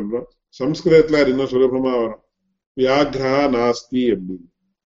நாம சொல்றோம். சம்ஸ்கிருதத்துல இன்னும் சுலபமா வரும், வியாக்ரா நாஸ்தி அப்படின்னு.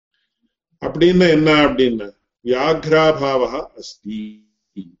 அப்படின்னா என்ன அப்படின்னா வியாக்ராபாவா அஸ்தி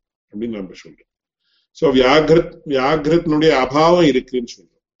அப்படின்னு நாம சொல்றோம். சோ வியாகிருத்னுடைய அபாவம் இருக்குன்னு சொல்றோம்.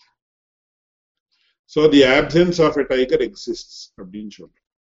 So the options of a tiger exists அப்படின்னு சொல்றோம்.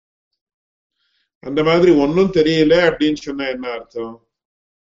 அந்த மாதிரி ஒன்னும் தெரியல அப்படின்னு சொன்னா என்ன அர்த்தம்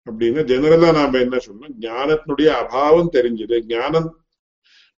அப்படின்னா ஜெனரலா நாம என்ன சொல்லணும், ஞானத்தினுடைய அபாவம் தெரிஞ்சது. ஞானம்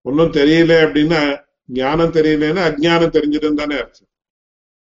ஒன்னும் தெரியல அப்படின்னா, ஞானம் தெரியலன்னா அஜ்ஞானம் தெரிஞ்சதுன்னு தானே அர்த்தம்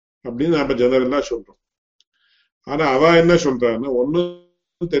அப்படின்னு நாம ஜெனரலா சொல்றோம். ஆனா அவ என்ன சொல்றான்னா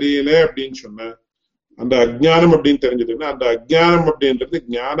ஒன்னும் தெரியல அப்படின்னு சொன்ன அந்த அஜ்ஞானம் அப்படின்னு தெரிஞ்சதுன்னா, அந்த அஜ்ஞானம் அப்படின்றது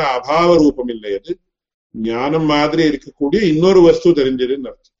ஞான அபாவ ரூபம் இல்லை, அது ஞானம் மாதிரி இருக்கக்கூடிய இன்னொரு வஸ்து தெரிஞ்சதுன்னு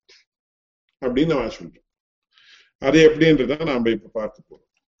அர்த்தம் அப்படின்னு நான் சொல்றேன். அது எப்படின்றத நாம இப்ப பார்க்க போறோம்.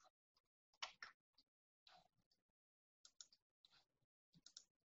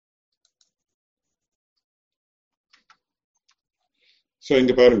 So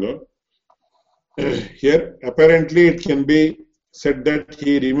இங்க பாருங்க, here apparently it can be said that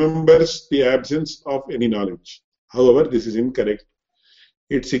he remembers the absence of any knowledge. However, this is incorrect.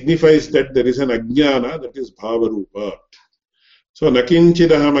 It signifies that there is an ajnana, that is bhava rupa. So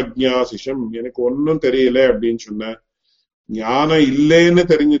nakinchidaham ajnasisham, எனக்கு ஒன்னும் தெரியல அப்படின்னு சொன்ன, ஞானம் இல்லைன்னு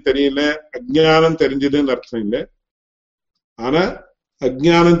தெரியல, அஜ்ஞானம் தெரிஞ்சதுன்னு அர்த்தம் இல்லை. ஆனா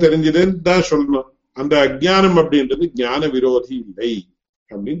அஜ்ஞானம் தெரிஞ்சதுன்னு தான் சொல்லணும். அந்த அஜ்ஞானம் அப்படின்றது ஞான விரோதி இல்லை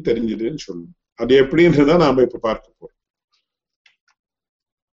அப்படின்னு தெரிஞ்சதுன்னு சொல்லணும். அது எப்படின்றத நாம இப்ப பார்க்க போறோம்.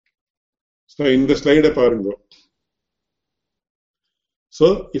 So இந்த ஸ்லைட பாருங்க. So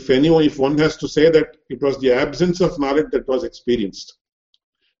if one has to say that it was the absence of knowledge that was experienced,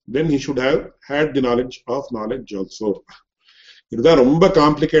 then he should have had the knowledge of knowledge also. இதுதான் ரொம்ப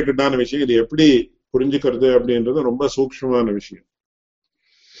காம்ப்ளிகேட்டடான விஷயம். இது எப்படி புரிஞ்சுக்கிறது அப்படின்றது ரொம்ப சூக்ஷ்மமான விஷயம்.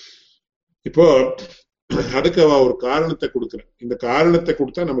 இப்போ அதுக்கு அவ ஒரு காரணத்தை கொடுக்குற, இந்த காரணத்தை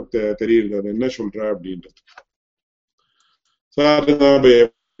கொடுத்தா நமக்கு தெரியுது அது என்ன சொல்ற அப்படின்றது. அது நாம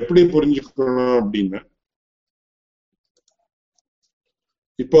எப்படி புரிஞ்சுக்கணும் அப்படின்னா,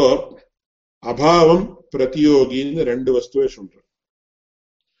 இப்போ அபாவம் பிரதியோகின்னு ரெண்டு வஸ்துவை சொல்றோம்.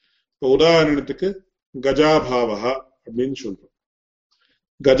 இப்போ உதாரணத்துக்கு கஜாபாவா அப்படின்னு சொல்றோம்.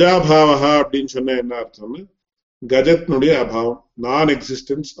 கஜாபாவா அப்படின்னு சொன்ன என்ன அர்த்தம்னு, கஜத்தினுடைய அபாவம், non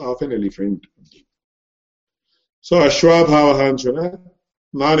existence of an elephant. So அஸ்வாபாவான்னு சொன்ன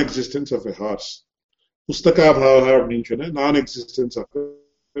non existence of a horse. புஸ்தகாபாவா அப்படின்னு சொன்ன non existence of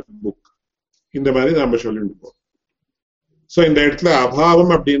a book. இந்த மாதிரி நாம சொல்லிட்டு போறோம். சோ இந்த இடத்துல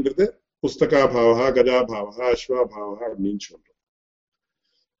அபாவம் அப்படின்றது புஸ்தகாபாவா, கஜாபாவா, அஸ்வாபாவா அப்படின்னு சொல்றோம்.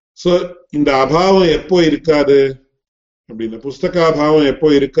 சோ இந்த அபாவம் எப்போ இருக்காது அப்படின்னா, புஸ்தகாபாவம் எப்போ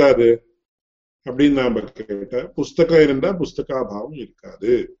இருக்காது அப்படின்னு நாம கேட்டா, புஸ்தகம் இருந்தா புஸ்தகாபாவம்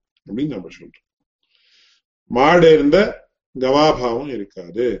இருக்காது அப்படின்னு நாம சொல்றோம். மாடு இருந்தா கவாபாவம்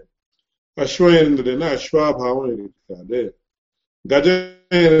இருக்காது, அஸ்வம் இருந்ததுன்னா அஸ்வாபாவம் இருக்காது,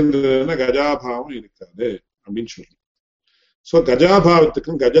 கஜம் இருந்ததுன்னா கஜாபாவம் இருக்காது அப்படின்னு சொல்றோம். சோ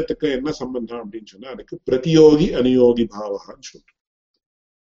கஜாபாவத்துக்கும் கஜத்துக்கும் என்ன சம்பந்தம் அப்படின்னு சொன்னா, அதுக்கு பிரதியோகி அனுயோகி பாவகான்னு சொல்றோம்.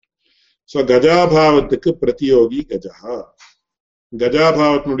 சோ கஜாபாவத்துக்கு பிரதியோகி கஜா,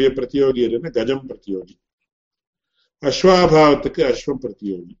 கஜாபாவத்தினுடைய பிரதியோகி எதுன்னா கஜம் பிரதியோகி, அஸ்வாபாவத்துக்கு அஸ்வம்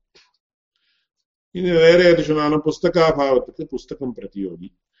பிரதியோகி, இது வேற எது சொன்னாலும் புஸ்தகாபாவத்துக்கு புஸ்தகம் பிரதியோகி,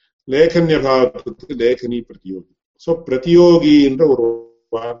 லேகன்ய பாவத்துக்கு லேகனி பிரதியோகி. சோ பிரதியோகி என்ற ஒரு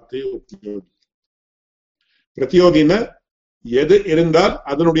வார்த்தையை உபயோகி. பிரதியோகின்னா எது இருந்தால்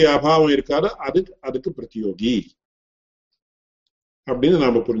அதனுடைய அபாவம் இருக்காது, அதுக்கு பிரதியோகி அப்படின்னு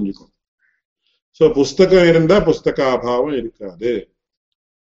நாம புரிஞ்சுக்கணும். சோ புஸ்தகம் இருந்தா புஸ்தகாபாவம் இருக்காது,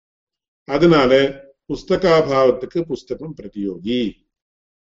 அதனால புஸ்தகாபாவத்துக்கு புஸ்தகம் பிரதியோகி.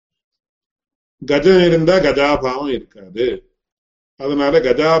 கஜம் இருந்தா கஜாபாவம் இருக்காது, அதனால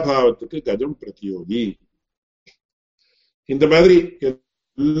கஜாபாவத்துக்கு கஜம் பிரதியோகி. இந்த மாதிரி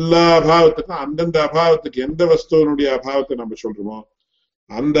எல்லா அபாவத்துக்கும் அந்தந்த அபாவத்துக்கு எந்த வஸ்துவனுடைய அபாவத்தை நம்ம சொல்றோமோ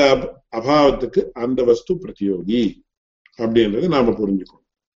அந்த அபாவத்துக்கு அந்த வஸ்து பிரதியோகி அப்படின்றது நாம புரிஞ்சுக்கணும்.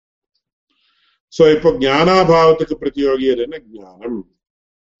 சோ இப்போ ஞானாபாவத்துக்கு பிரதியோகி எதுன்னா ஞானம்,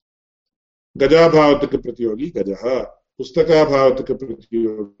 கஜாபாவத்துக்கு பிரதியோகி கஜா, புஸ்தகாபாவத்துக்கு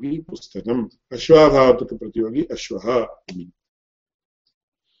பிரதியோகி புஸ்தகம், அஸ்வாபாவத்துக்கு பிரதியோகி அஸ்வஹா.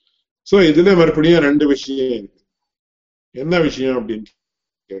 சோ இதுல மறுபடியும் ரெண்டு விஷயம் இருக்கு. என்ன விஷயம் அப்படின்னு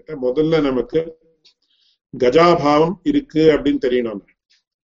கேட்டா, முதல்ல நமக்கு கஜாபாவம் இருக்கு அப்படின்னு தெரியணும்.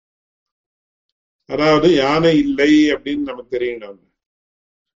 அதாவது யானை இல்லை அப்படின்னு நமக்கு தெரியணும்.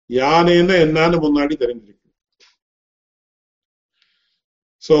 யானைன்னா என்னன்னு முன்னாடி தெரிஞ்சிருக்கு.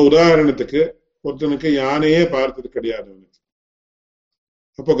 சோ உதாரணத்துக்கு ஒருத்தனுக்கு யானையே பார்த்தது கிடையாது அவனுக்கு,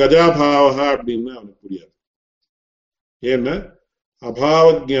 அப்போ கஜாபாவா அப்படின்னு அவனுக்கு புரியாது. ஏன்னா அபாவ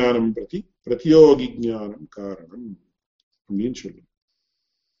ஜானம் பிரதி பிரதியோகி ஜானம் காரணம் அப்படின்னு சொல்லுவோம்.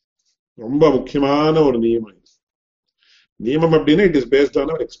 ரொம்ப முக்கியமான ஒரு நியமம் இது. நியமம் அப்படின்னா it is based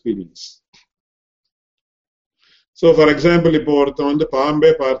on our experience. So for example, இப்போ ஒருத்தன்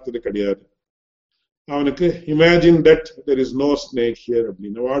பாம்பே பார்த்தது கிடையாது, அவனுக்கு imagine that there is no snake here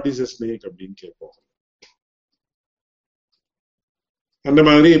அப்படின்னா வாட் இஸ் எ ஸ்னேக் அப்படின்னு கேட்போம். அந்த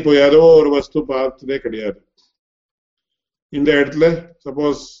மாதிரி இப்போ ஏதோ ஒரு வஸ்து பார்த்ததே கிடையாது, இந்த இடத்துல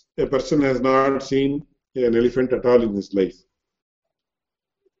suppose a person has not seen an elephant at all in his life,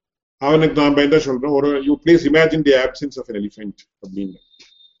 அவனுக்கு நாம என்ன சொல்றோம், ஒரு you please imagine the absence of an elephant அப்படின்னு.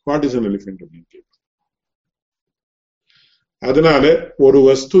 what is an elephant அப்படின்னு கேட்போம். அதனால ஒரு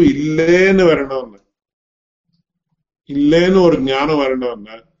வஸ்து இல்லேன்னு வரணும்னா, இல்லேன்னு ஒரு ஞானம்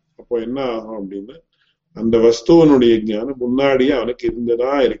வரணும்னா அப்போ என்ன ஆகும் அப்படின்னா, அந்த வஸ்துவனுடைய ஞானம் முன்னாடியே அவனுக்கு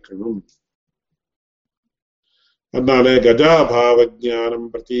இருந்ததா இருக்கணும். அதனால கஜாபாவ ஜானம்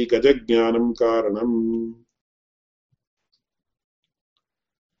பிரதி கஜ ஜானம் காரணம்.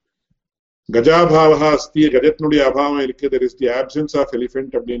 கஜாபாவா அஸ்தி, கஜத்தினுடைய அபாவம் இருக்கு, there is the absence of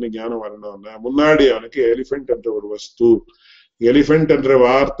elephant அப்படின்னு ஞானம் வரணும்னா முன்னாடி அவனுக்கு எலிஃபென்ட் என்ற ஒரு வஸ்து, எலிஃபென்ட் என்ற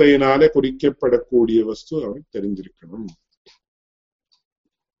வார்த்தையினாலே குறிக்கப்படக்கூடிய வஸ்து அவனுக்கு தெரிஞ்சிருக்கணும்.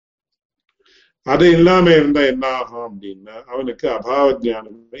 அது இல்லாம இருந்தா என்ன ஆகும் அப்படின்னா அவனுக்கு அபாவ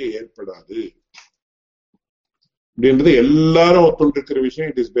ஜானமே ஏற்படாது அப்படின்றது எல்லாரும் ஒத்துண்டிருக்கிற விஷயம்.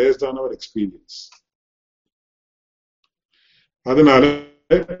 It is based on our experience. அதனால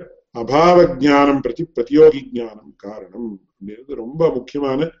அபாவ ஜானம் பிரதி பிரதியோகி ஜானம் காரணம் அப்படின்றது ரொம்ப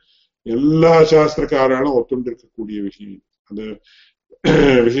முக்கியமான, எல்லா சாஸ்திரக்காராலும் ஒத்துண்டிருக்கக்கூடிய விஷயம். அது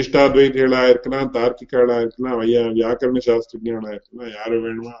விசிஷ்டாத்வைதிகளா இருக்கலாம், தார்க்கிகளா இருக்கலாம், வியாக்கரண சாஸ்திரஜானா இருக்கலாம், யாரு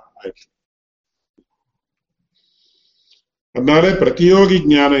வேணுமா ஆயிருக்கலாம். அதனால பிரதியோகி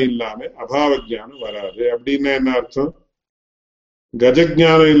ஜானம் இல்லாம அபாவ ஜானம் வராது. அப்படின்னா என்ன அர்த்தம்,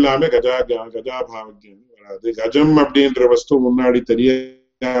 கஜஜானம் இல்லாம கஜாபாவ ஜானம் வராது. கஜம் அப்படின்ற வஸ்து முன்னாடி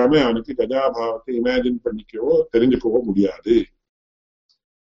தெரியாம அவனுக்கு கஜாபாவத்தை இமேஜின் பண்ணிக்கவோ தெரிஞ்சுக்கவோ முடியாது.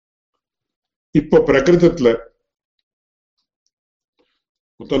 இப்ப பிரகிருதத்துல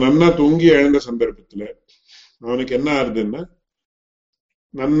நன்னா தூங்கி எழுந்த சந்தர்ப்பத்துல அவனுக்கு என்ன ஆகுதுன்னா,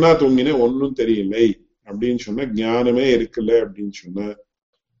 நன்னா தூங்கின ஒன்னும் தெரியலை அப்படின்னு சொன்ன, ஞானமே இருக்குல்ல அப்படின்னு சொன்ன,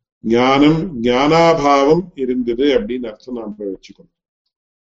 ஞானம் ஞானாபாவம் இருந்தது அப்படின்னு அர்த்தம் நாம வச்சுக்கணும்.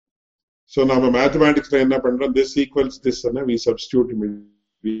 சோ நாம மேத்தமேட்டிக்ஸ்ல என்ன பண்றோம், this equals this we substitute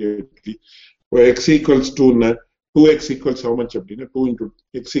immediately. x equals 2 2x equals how much அப்படின்னா 2 into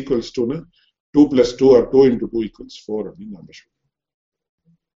x equals 2 2 plus 2 or 2 into 2 equals 4 அப்படின்னு நாம சொல்றோம்.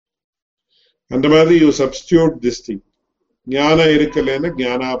 அந்த மாதிரி you substitute this thing. ஞானம் இருக்கலன்னா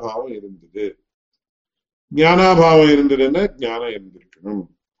ஞானாபாவம் இருந்தது ஞானாபாவம் இருந்ததுன்னா ஞானம் இருந்திருக்கணும்.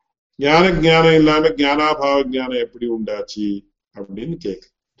 ஞானம் இல்லாம ஞானாபாவ ஞானம் எப்படி உண்டாச்சு அப்படின்னு கேட்க.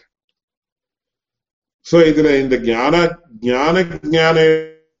 சோ இதுல இந்த ஞானம்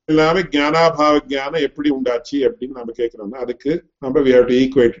இல்லாம ஞானாபாவ ஞானம் எப்படி உண்டாச்சு அப்படின்னு நம்ம கேட்கிறோம்னா அதுக்கு நம்ம we have to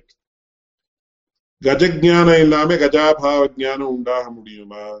equate it. கஜஞானம் இல்லாம கஜாபாவ ஞானம் உண்டாக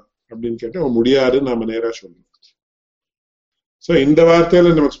முடியுமா அப்படின்னு கேட்டா முடியாதுன்னு நாம நேரா சொல்றோம். சோ இந்த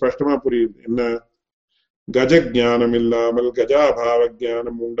வார்த்தையில நமக்கு ஸ்பஷ்டமா புரியுது என்ன, கஜஞானம் இல்லாமல் கஜாபாவ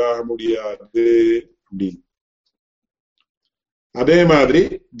ஞானம் உண்டாக முடியாது அப்படின்னு. அதே மாதிரி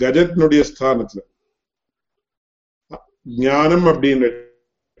கஜத்தினுடைய ஸ்தானத்துல ஞானம் அப்படின்னு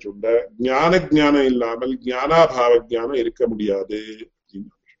ஞானம் இல்லாமல் ஞானாபாவ ஞானம் இருக்க முடியாது.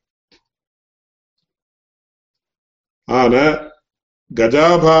 ஆனா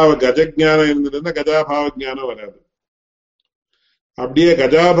கஜஞானம் இருந்ததுன்னா கஜாபாவ ஞானம் வராது. அப்படியே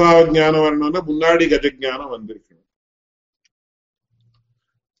கஜாபாவ ஞானம் வரணும்னா முன்னாடி கஜஞானம் வந்திருக்கணும்.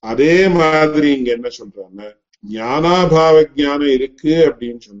 அதே மாதிரி இங்க என்ன சொல்றாங்க, ஞானாபாவ ஞானம் இருக்கு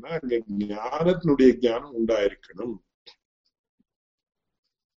அப்படின்னு சொன்னா அங்க ஞானத்தினுடைய ஞானம் உண்டாயிருக்கணும்.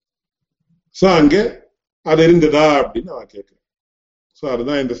 சோ அங்க அது இருந்ததா அப்படின்னு நான் கேட்கிறேன். சோ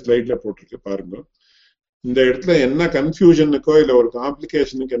அதுதான் இந்த ஸ்லைட்ல போட்டிருக்கு பாருங்க. இந்த இடத்துல என்ன கன்ஃபியூஷனுக்கோ இல்ல ஒரு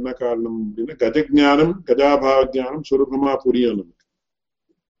காம்ப்ளிகேஷனுக்கு என்ன காரணம் அப்படின்னா கஜஞானம் கஜாபாவ ஞானம் சுரூபமா புரியும் நமக்கு.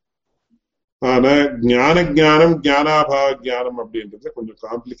 ஆனா ஞானம் ஞானாபாவ ஞானம் அப்படின்றது கொஞ்சம்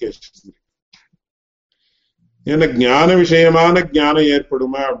காம்ப்ளிகேஷன் இருக்கு. ஏன்னா ஞான விஷயமான ஞானம்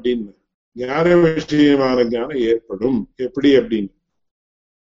ஏற்படுமா அப்படின்னு, ஞான விஷயமான ஞானம் ஏற்படும் எப்படி அப்படின்னு.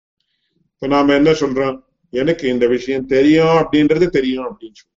 இப்ப நாம என்ன சொல்றோம், எனக்கு இந்த விஷயம் தெரியும் அப்படின்றது தெரியும்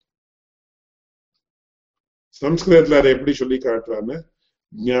அப்படின்னு சொல்றோம். சம்ஸ்கிருதத்துல அதை எப்படி சொல்லி காட்டுறான்னு,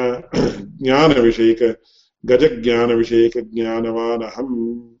 ஞான விஷயக்க கஜஞான விஷயக்க ஞானவான் அகம்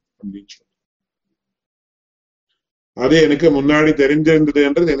அப்படின்னு சொல்றோம். அது எனக்கு முன்னாடி தெரிஞ்சிருந்தது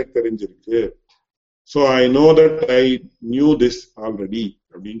என்றது எனக்கு தெரிஞ்சிருக்கு. So I know that I knew this already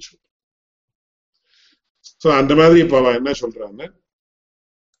அப்படின்னு சொல்றோம். So அந்த மாதிரி இப்ப என்ன சொல்றாங்க,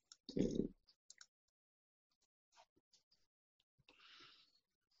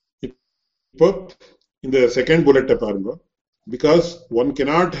 இப்போ இந்த செகண்ட் புல்லெட்டை பாருங்க. Because one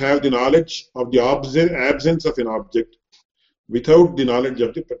cannot have the knowledge of the absence of an object without the knowledge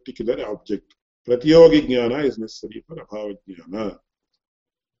of the particular object. Pratyogi jnana is necessary for abhava jnana.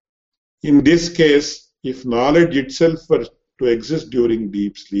 In this case, if knowledge itself were to exist during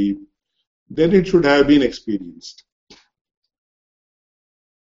deep sleep, then it should have been experienced.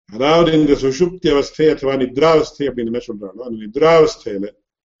 அதாவது இந்த சுஷுப்தி அவஸ்தை அथवा நித்ராவஸ்தை அப்படின்னு என்ன சொல்றாங்களோ அந்த நித்ராவஸ்தையில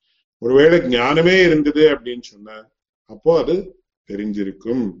ஒருவேளை ஞானமே இருந்தது அப்படின்னு சொன்னா அப்போ அது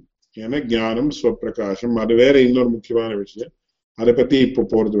தெரிஞ்சிருக்கும். ஏன்னா ஞானம் ஸ்வப்பிரகாசம், அது வேற இன்னொரு முக்கியமான விஷயம், அதை பத்தி இப்போ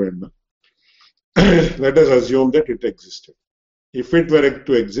போறது வேண்டாம். Let us assume that it existed. If it were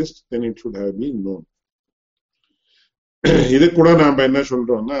to exist, then it should have been known. இது கூட நாம என்ன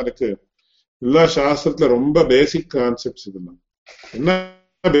சொல்றோம்னா அதுக்கு எல்லா சாஸ்திரத்துல ரொம்ப பேசிக் கான்செப்ட்ஸ் இதெல்லாம். என்ன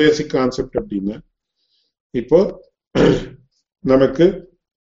பேசிக் கான்செப்ட் அப்படின்னா, இப்போ நமக்கு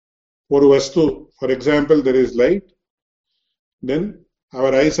ஒரு வஸ்து, for example there is light, then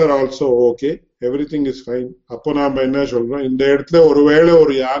our eyes are also okay, everything is fine. அப்போ நாம என்ன சொல்றோம், இந்த இடத்துல ஒருவேளை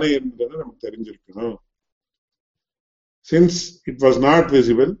ஒரு யானை இருந்ததுன்னு நமக்கு தெரிஞ்சிருக்கணும். Since it was not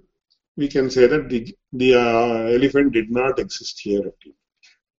visible, we can say that the elephant did not exist here.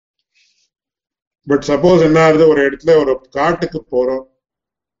 But suppose என்ன ஆகுது, ஒரு இடத்துல ஒரு காட்டுக்கு போறோம்,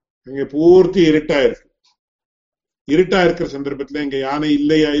 அங்க பூர்த்தி இருட்டா இருக்கு. இருட்டா இருக்கிற சந்தர்ப்பத்துல இங்க யானை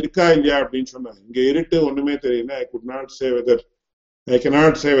இல்லையா இருக்கா இல்லையா அப்படின்னு சொன்னா இங்க இருட்டு ஒண்ணுமே தெரியல. I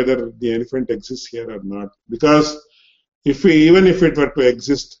cannot say whether the elephant exists here or not, because even if it were to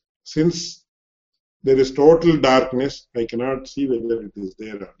exist, since there is total darkness, I cannot see whether it is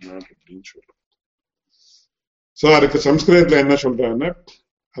there or not அப்படின்னு சொல்றோம். So அதுக்கு சம்ஸ்கிருதத்துல என்ன சொல்றாங்கன்னா,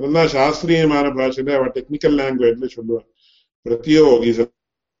 அதெல்லாம் சாஸ்திரியமான பாஷையில அவ technical லாங்குவேஜ்ல சொல்லுவான். பிரத்யோகி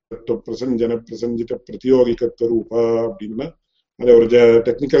பிரசஞ்சன பிரசஞ்சிட்ட பிரத்யோகிகத்துவ ரூபா அப்படின்னா அதை ஒரு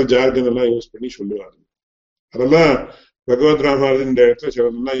டெக்னிக்கல் ஜார்கன் எல்லாம் யூஸ் பண்ணி சொல்லுவாரு. அதெல்லாம் பகவத் ராமானந்தர் இந்த இடத்துல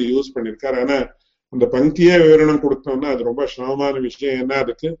சிலதெல்லாம் யூஸ் பண்ணிருக்காரு. ஆனா அந்த பங்கியே விவரணம் கொடுத்தோம்னா அது ரொம்ப சிரமமான விஷயம். ஏன்னா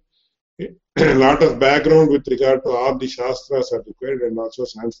அதுக்கு lot of background with regard to all the shastras are required and also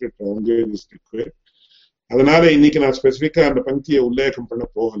Sanskrit language is required. அதனால இன்னைக்கு நான் ஸ்பெசிபிக்கா அந்த பங்கியை உல்லேகம் பண்ண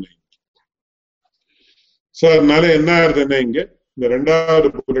போகலை. சோ அதனால என்ன ஆகுதுன்னா இங்க இந்த இரண்டாவது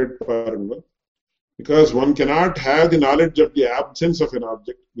புல்லட் பாருங்க. Because one cannot have the knowledge of the absence of an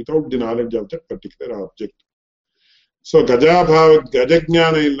object without the knowledge of that particular object. So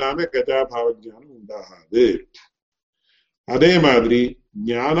கஜஞானம் இல்லாம கஜாபாவ ஞானம் உண்டாகாது. அதே மாதிரி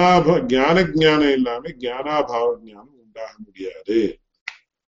ஞான ஞானம் இல்லாம ஞானாபாவ ஞானம் உண்டாக முடியாது.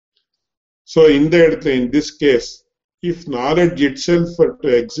 So in this case, if knowledge itself were to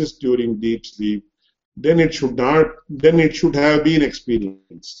exist during deep sleep, then it should have been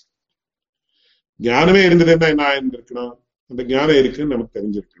experienced. ஞானமே இருந்ததுன்னா என்ன ஆயிருந்திருக்கணும்? அந்த ஞானம் இருக்குன்னு நமக்கு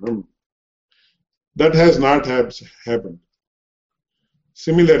தெரிஞ்சிருக்கணும். That has not happened.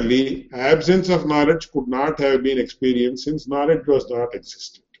 Similarly, absence of knowledge could not have been experienced since knowledge was not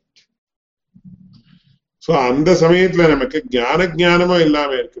existent. So அந்த சமயத்துல நமக்கு ஞானமோ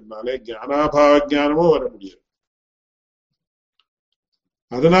இல்லாம இருக்கிறதுனால ஞானாபாவ ஞானமோ வர முடியாது.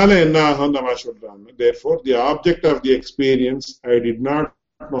 அதனால என்ன ஆகும் நம்ம சொல்றாங்க, therefore the object of the experience I did not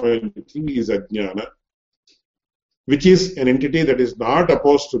know anything is ajnana, which is an entity that is not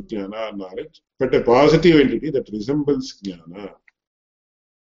opposed to jnana or knowledge, but a positive entity that resembles jnana.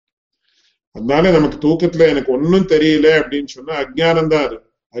 அதனால நமக்கு தூக்கத்துல எனக்கு ஒன்னும் தெரியல அப்படின்னு சொன்னா அஜ்ஞானம் தான். அது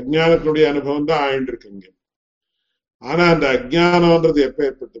அஜ்ஞானத்தினுடைய அனுபவம் தான் ஆயிட்டு இருக்குங்க. ஆனா அந்த அஜ்ஞானம்ன்றது எப்ப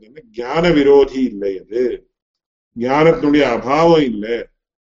ஏற்பட்டதுன்னா ஞான விரோதி இல்லை, அது ஞானத்தினுடைய அபாவம் இல்லை,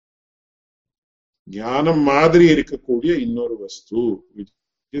 ஞானம் மாதிரி இருக்கக்கூடிய இன்னொரு வஸ்து, which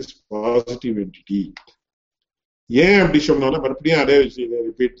is positive entity. ஏன் அப்படி சொன்னோம்னா மறுபடியும் அதே விஷயம்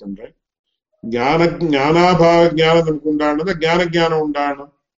ரிப்பீட் பண்றேன். ஞானாபாவ ஞானம் நமக்கு உண்டானதா ஞானம்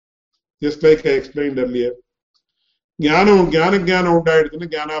உண்டானோம். Just like I explained earlier, ஞானம் உண்டாயிடுதுன்னா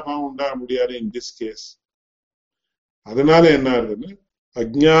ஞானாபாவம் உண்டாக முடியாது in this case. அதனால என்ன ஆகுதுன்னா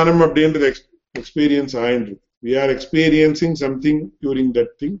அஜ்ஞானம் அப்படின்றது எக்ஸ்பீரியன்ஸ் ஆயிடுது. We are experiencing something during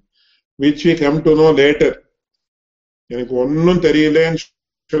that thing which we come to know later. எனக்கு ஒன்னும் தெரியலன்னு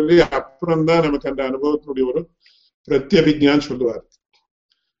சொல்லி அப்புறம் தான் நமக்கு அந்த அனுபவத்தினுடைய ஒரு பிரத்யபிஜான்னு சொல்லுவார்.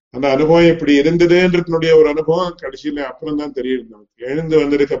 அந்த அனுபவம் இப்படி இருந்ததுன்றதுனுடைய ஒரு அனுபவம் கடைசியில அப்புறம் தான் தெரியுது, நமக்கு எழுந்து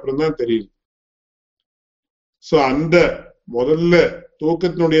வந்ததுக்கு அப்புறம் தான் தெரியுது. சோ அந்த முதல்ல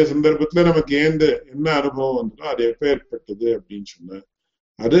தூக்கத்தினுடைய சந்தர்ப்பத்துல நமக்கு என்ன அனுபவம் வந்ததோ அது எப்ப ஏற்பட்டது அப்படின்னு சொன்ன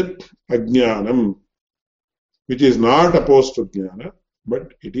அது அஜ்ஞானம், which is not opposed to jnana, but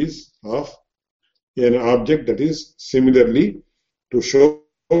it is of an object that is similarly to show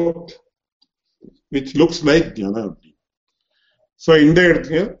which looks like jnana. So in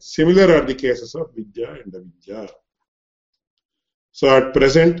the similar are the cases of vidya and avidya. So at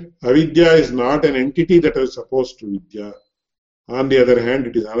present avidya is not an entity that is opposed to vidya. On the other hand,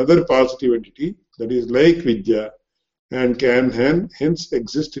 it is another positive entity that is like vidya and can hence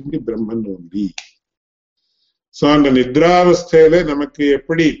exist in the Brahman only. So அந்த நித்ராவஸ்தையில நமக்கு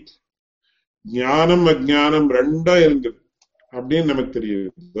எப்படி ஞானம் அஜ்ஞானம் ரெண்டா இருந்தது அப்படின்னு நமக்கு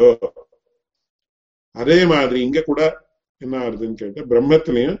தெரியுதோ அதே மாதிரி இங்க கூட என்ன ஆகுதுன்னு கேட்ட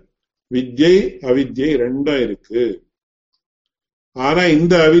பிரம்மத்திலையும் வித்யை அவித்யை ரெண்டா இருக்கு. ஆனா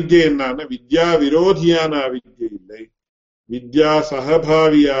இந்த அவித்யை என்னன்னா வித்யா விரோதியான அவித்யை இல்லை, வித்யா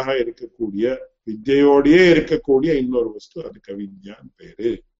சகபாவியாக இருக்கக்கூடிய வித்யோடையே இருக்கக்கூடிய இன்னொரு வஸ்து, அதுக்கு அவித்யான்னு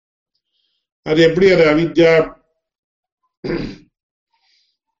பேரு. அது எப்படி அது அவித்யா?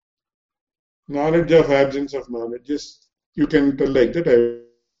 Knowledge of absence of knowledge is, you can tell like that. I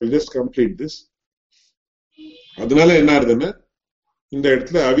will just complete this. அதனால என்ன ஆகுதுன்னா இந்த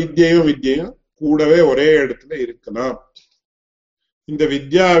இடத்துல அவித்யையும் வித்யையும் கூடவே ஒரே இடத்துல இருக்கலாம். இந்த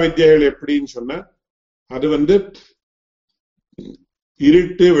வித்யா அவித்யைகள் எப்படின்னு சொன்னா அது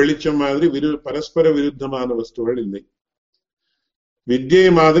இருட்டு வெளிச்சம் மாதிரி பரஸ்பர விருத்தமான வஸ்துகள் இல்லை, வித்யை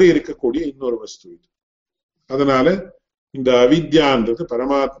மாதிரி இருக்கக்கூடிய இன்னொரு வஸ்து இது. அதனால இந்த அவித்யான்றது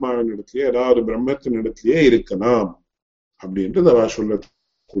பரமாத்மாவின் இடத்திலேயே அதாவது பிரம்மத்தின் இடத்திலேயே இருக்கலாம் அப்படின்றது அவ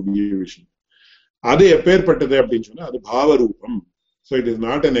சொல்லக்கூடிய விஷயம். அது எப்பேற்பட்டது அப்படின்னு சொன்னா அது பாவரூபம். So it is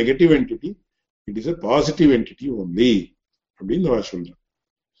not a negative entity, it is a positive entity only அப்படின்னு அவ சொல்ற.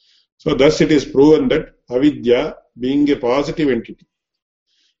 So thus it is proven that avidya being a positive entity.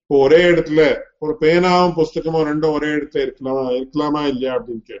 இப்போ ஒரே இடத்துல ஒரு பேனாவும் புஸ்தகமும் ரெண்டும் ஒரே இடத்துல இருக்கலாமா இல்லையா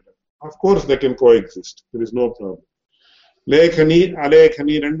அப்படின்னு கேட்டேன். Of course they can coexist, there is no problem. லேகனி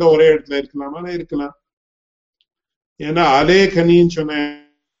அலேகனி ரெண்டும் ஒரே இடத்துல இருக்கலாம். ஏன்னா அலேகனின்னு சொன்ன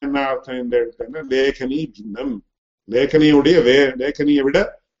என்ன அர்த்தம் இந்த இடத்துல? லேகனி பின்னம், லேகனியை விட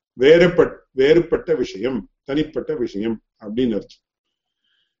வேறுபட்ட விஷயம், தனிப்பட்ட விஷயம் அப்படின்னு அர்த்தம்.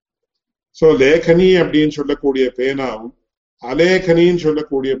 சோ லேகனி அப்படின்னு சொல்லக்கூடிய பேனாவும் அலேகனின்னு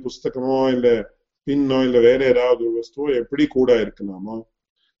சொல்லக்கூடிய புஸ்தகமோ இல்ல பின்னோ இல்ல வேற ஏதாவது ஒரு வஸ்துவோ எப்படி கூட இருக்கலாமோ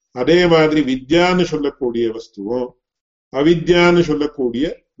அதே மாதிரி வித்யான்னு சொல்லக்கூடிய வஸ்துவும் அவித்யான்னு சொல்லக்கூடிய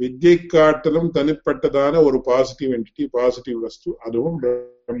வித்யை காட்டிலும் தனிப்பட்டதான ஒரு பாசிட்டிவ் என்டிட்டி, பாசிட்டிவ் வஸ்து அதுவும்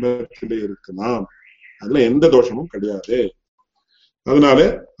பிரம்மத்திலே இருக்கலாம். அதுல எந்த தோஷமும் கிடையாது. அதனால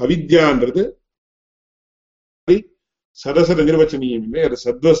அவித்யான்றது சரசர நிர்வச்சனீயம் இல்லை, அது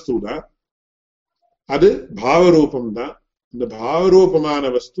சத்வஸ்து தான், அது பாவரூபம் தான். இந்த பாவரூபமான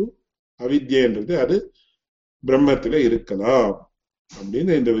வஸ்து அவித்யன்றது அது பிரம்மத்தில இருக்கலாம்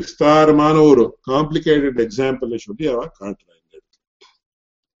அப்படின்னு இந்த விஸ்தாரமான ஒரு காம்ப்ளிகேட்டட் எக்ஸாம்பிள் சொல்லி அவ காட்டுறாங்க.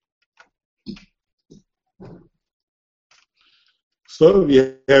 So we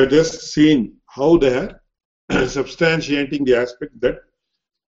have just seen how they are substantiating the aspect that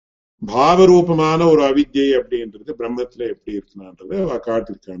பாவரூபமான ஒரு அவித்யை அப்படின்றது பிரம்மத்துல எப்படி இருக்குன்றது அவ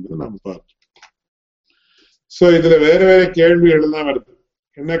காட்டிருக்கான்றது நாம பார்த்தோம். சோ இதுல வேற வேற கேள்விகள் எல்லாம் வருது.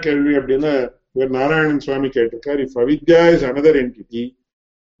 என்ன கேள்வி அப்படின்னா, நாராயணன் சுவாமி கேட்டிருக்கார், if avidya is another entity,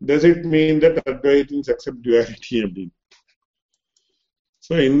 does it mean that Advaitins accept duality அப்படின்னு.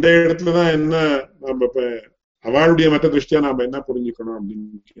 சோ இந்த இடத்துலதான் என்ன நம்ம இப்ப அவளுடைய மத்த திருஷ்டியா நாம என்ன புரிஞ்சுக்கணும்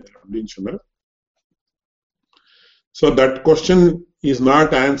அப்படின்னு சொன்னா, so that question is not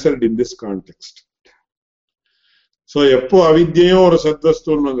answered in this context. So எப்போ அவித்யையும் ஒரு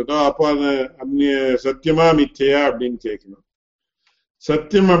சத்வஸ்துன்னு வந்துட்டோ அப்போ அது அந்நிய சத்தியமா மித்யா அப்படின்னு கேட்கணும்.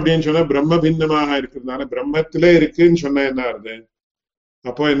 சத்தியம் அப்படின்னு சொன்னா பிரம்ம பின்னமாக இருக்கிறதுனால பிரம்மத்திலே இருக்குன்னு சொன்னா என்ன ஆறுது,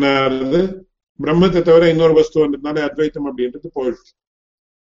 அப்போ என்ன ஆறுது, பிரம்மத்தை தவிர இன்னொரு வஸ்து வந்ததுனால அத்வைத்தம் அப்படின்றது போயிடுச்சு.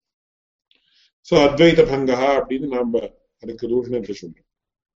 சோ அத்வைத பங்கா அப்படின்னு நாம அதுக்கு தூஷணத்தை சொல்றோம்.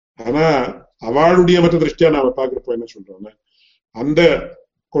 ஆனா அவளுடைய மத்த திருஷ்டியா நாம பாக்குறப்போ என்ன சொல்றோம்னா, அந்த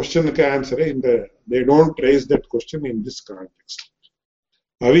கொஸ்டனுக்கு ஆன்சரை இந்த they don't raise that question in this context.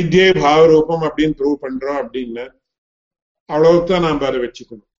 அவித்யை பாவரூபம் அப்படின்னு ப்ரூவ் பண்றோம் அப்படின்னு அவ்வளவுதான் நாம அதை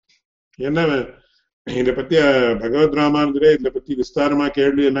வச்சுக்கணும். ஏன்னா இதை பத்தி பகவத் ராமானுஜரே இதை பத்தி விஸ்தாரமா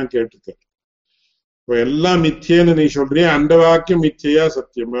கேள்வி எல்லாம் கேட்டிருக்காரு. இப்போ எல்லாம் மித்தியன்னு நீ சொல்றிய, அந்த வாக்கியம் மித்தியா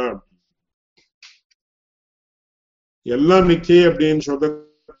சத்தியமா, எல்லாம் மித்தியை அப்படின்னு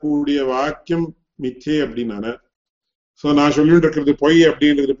சொல்லக்கூடிய வாக்கியம் மித்தியை அப்படின்னா, சோ நான் சொல்லிட்டு இருக்கிறது பொய்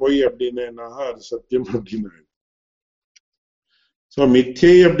அப்படின்றது பொய் அப்படின்னு அது சத்தியம் அப்படின்னு. சோ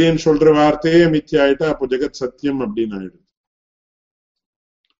மித்தியை அப்படின்னு சொல்ற வார்த்தையே மித்தியா ஆயிட்டா அப்போ ஜெகத் சத்தியம் அப்படின்னு ஆயிடுது.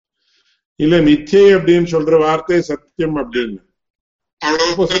 இல்ல மித்தியை அப்படின்னு சொல்ற வார்த்தை சத்தியம் அப்படின்னு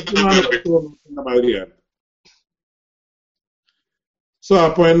அப்போ சத்தியமான மாதிரி ஆகுது. சோ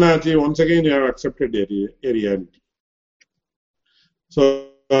அப்போ என்ன ஆச்சு, once again you have accepted a reality. So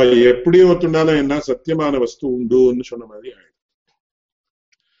எப்படி ஒத்துண்டாலும் என்ன சத்தியமான வஸ்து உண்டுன்னு சொன்ன மாதிரி ஆயிடும்.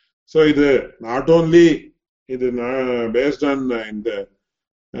 சோ இது நாட் ஓன்லி இது பேஸ்ட் ஆன் இந்த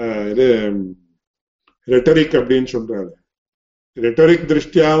இது ரெட்டரிக் அப்படின்னு சொல்றாரு. ரெட்டரிக்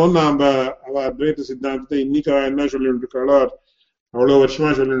திருஷ்டியாவும் நாம அவ அத்வைத சித்தாந்தத்தை இன்னைக்கு அவ என்ன சொல்லிட்டு இருக்காளோ, அவ்வளவு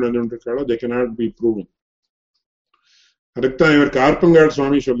வருஷமா சொல்லிட்டு வந்துட்டு இருக்காளோ, they cannot be proven. அதுக்குதான் இவர் கார்பங்காடு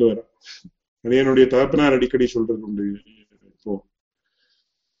சுவாமி சொல்லுவார், என்னுடைய தகப்பனார் அடிக்கடி சொல்றது உண்டு, இப்போ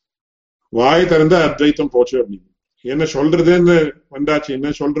வாய் திறந்த அத்வைத்தம் போச்சு அப்படின்னு. என்ன சொல்றதுன்னு வந்தாச்சு, என்ன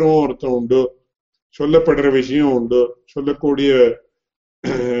சொல்றோம் ஒருத்தம் உண்டு, சொல்லப்படுற விஷயம் உண்டு, சொல்லக்கூடிய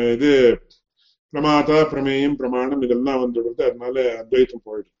இது பிரமாதா பிரமேயம் பிரமாணம் இதெல்லாம் வந்துடுது. அதனால அத்வைத்தம்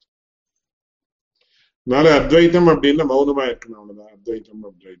போயிடுது. அதனால அத்வைத்தம் அப்படின்னா மௌனமா இருக்கணும், அவ்வளவுதான். அத்வைத்தம்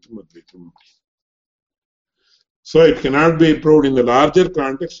அத்வைத்தம் அத்வைத்தம். So it cannot be proved in the larger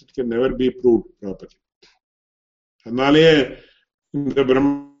context. It can never be proved properly. அதனாலேயே இந்த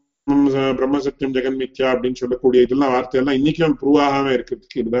பிரம்ம சத்தியம் ஜெகன் மித்யா அப்படின்னு சொல்லக்கூடிய இதெல்லாம் வார்த்தையெல்லாம் இன்னைக்கும் ப்ரூவ் ஆகாம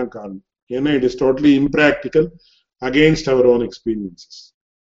இருக்கிறதுக்கு இதுதான் காரணம். ஏன்னா it is totally impractical against our own experiences.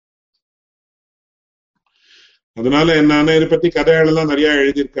 அதனால என்னன்னா இதை பத்தி கதைகள் எல்லாம் நிறைய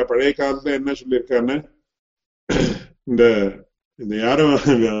எழுதியிருக்கா. பழைய காலத்துல என்ன சொல்லியிருக்கான்னு, இந்த இந்த யாரும்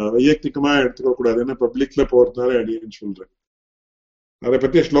வையக்திகமா எடுத்துக்க கூடாது, ஏன்னா பப்ளிக்ல போறதுனால அடியேன்னு சொல்றேன். அதை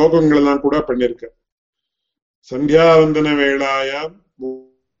பத்தி ஸ்லோகங்கள் எல்லாம் கூட பண்ணிருக்க. சந்தியாவந்தன வேளாயாம்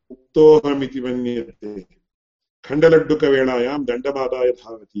முக்தோகமிதி வன்னியத்தே கண்டலட்டுக்க வேளாயாம் தண்டமாதாய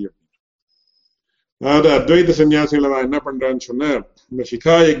தாவதி அப்படின்னு. அதாவது அத்வைத சன்னியாசிகளை என்ன பண்றான்னு சொன்ன, இந்த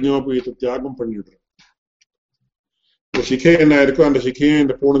சிகா யஜ்ஞோபவீத தியாகம் பண்ணிடுறேன். இந்த சிகை என்ன இருக்கோ அந்த சிகையும்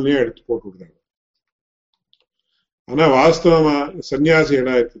இந்த பூணிலையும் எடுத்து போட்டு விடுறாங்க. ஆனா வாஸ்தவமா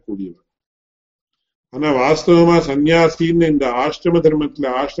சன்னியாசிகளா இருக்கக்கூடியவர், ஆனா வாஸ்தவமா சன்னியாசின்னு இந்த ஆசிரம தர்மத்துல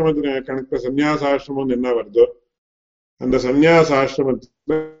ஆசிரம கணக்குல சன்னியாச ஆசிரமம் என்ன வருதோ அந்த சன்னியாச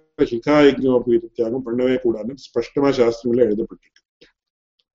ஆசிரமத்துல சிகா யஜ்ஞோபவீத தியாகம் பண்ணவே கூடாதுன்னு ஸ்பஷ்டமா சாஸ்திரங்கள எழுதப்பட்டிருக்கு.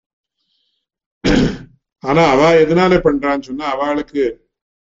 ஆனா அவ எதனால பண்றான்னு சொன்னா, அவளுக்கு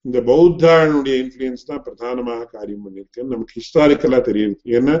இந்த பௌத்தானுடைய இன்ஃபுளுயன்ஸ் தான் பிரதானமாக காரியம் பண்ணிருக்கேன்னு நமக்கு ஹிஸ்டாரிக்கலா தெரியுது.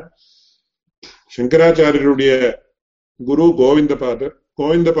 ஏன்னா சங்கராச்சாரியருடைய குரு கோவிந்தபாதர்,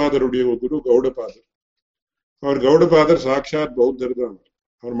 கோவிந்தபாதருடைய குரு கௌடபாதர். அவர் கௌடபாதர் சாட்சாத் பௌத்தர் தான்.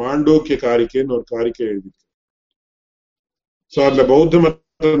 அவர் மாண்டூக்கிய காரிக்கைன்னு ஒரு காரிக்கை எழுதியிருக்கார். சோ அதுல பௌத்த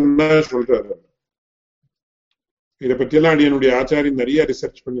மதம் தான் சொல்றாரு. இதை பத்தி எல்லாம் என்னுடைய ஆச்சாரியன் நிறைய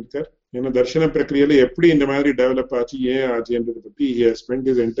ரிசர்ச் பண்ணிருக்கார். ஏன்னா தர்ஷன பிரக்கிரியில எப்படி இந்த மாதிரி டெவலப் ஆச்சு, ஏன் ஆச்சுன்றதை பத்தி he has spent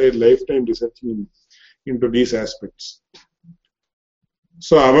his entire lifetime researching into these aspects.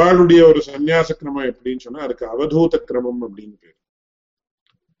 So அவளுடைய ஒரு சந்நியாச கிரமம் எப்படின்னு சொன்னா அதுக்கு அவதூத கிரமம் அப்படின்னு பேரு.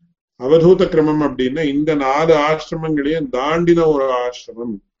 அவதூத கிரமம் அப்படின்னா இந்த 4 ஆசிரமங்களையும் தாண்டின ஒரு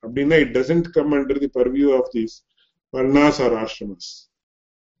ஆசிரமம் அப்படின்னா it doesn't come under the purview of these varnas or ashramas.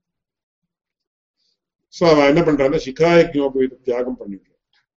 So அவ என்ன பண்றாங்க, சிகாயஜ்ஞோபவீத தியாகம் பண்ணிடுறான்.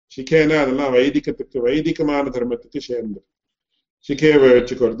 சிகேனா அதெல்லாம் வைதிகமான தர்மத்துக்கு சேர்ந்தது. சிகையை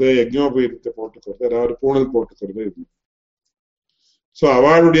வச்சுக்கிறது, யஜ்ஞோபவீதத்தை போட்டுக்கிறது, அதாவது பூணல் போட்டுக்கிறது. இது சோ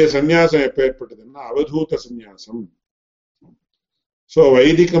அவளுடைய சந்நியாசம் எப்ப ஏற்பட்டதுன்னா அவதூத சந்நியாசம். சோ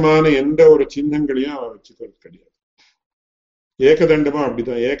வைதிகமான எந்த ஒரு சின்னங்களையும் அவ வச்சுக்கிறது கிடையாது. ஏகதண்டமும்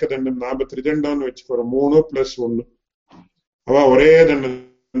அப்படிதான். ஏகதண்டம் நாம திரிதண்டம்னு வச்சுக்கிறோம், 3+1. அவ ஒரே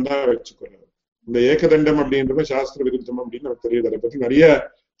தண்டம் தான் வச்சுக்கிறார். இந்த ஏகதண்டம் அப்படின்றது சாஸ்திர விருத்தம் அப்படின்னு நமக்கு தெரியுது. அதை பத்தி நிறைய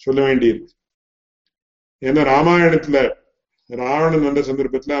சொல்ல வேண்டி இருக்கு. ஏன்னா ராமாயணத்துல ராவணன் வந்த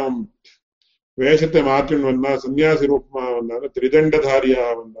சந்தர்ப்பத்துல அவன் வேஷத்தை மாற்றின்னு வந்தா, சன்னியாசி ரூபமா வந்தாலும் திரிதண்டதாரியா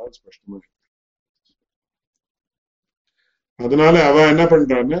வந்தாலும் ஸ்பஷ்டமா. அதனால அவ என்ன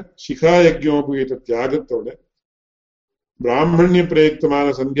பண்றான்னு சிகாயஜ்ஞோபவீத தியாகத்தோட பிராமணிய பிரயுக்தமான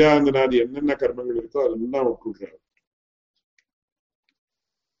சந்தியாவந்தனாதி என்னென்ன கர்மங்கள் இருக்கோ அதெல்லாம் விட்டுடுறாரு.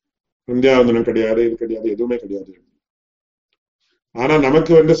 சந்தியாவந்தனம் கிடையாது, இது கிடையாது, எதுவுமே கிடையாது. ஆனா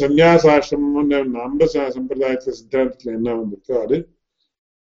நமக்கு சன்னியாசாசிரமம் நம்ம சம்பிரதாயத்துல சித்தாந்தத்துல என்ன வந்திருக்கோ அது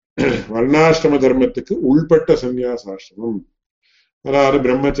வர்ணாசிரம தர்மத்துக்கு உள்பட்ட சன்னியாசாசிரமம். அதாவது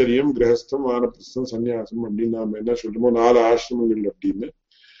பிரம்மச்சரியம், கிரகஸ்தம், வானப்பிரஸ்தம், சன்னியாசம் அப்படின்னு நாம என்ன சொல்றோமோ 4 ஆசிரமங்கள் அப்படின்னு.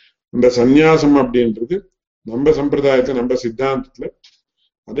 இந்த சன்னியாசம் அப்படின்றது நம்ம சம்பிரதாயத்துல நம்ம சித்தாந்தத்துல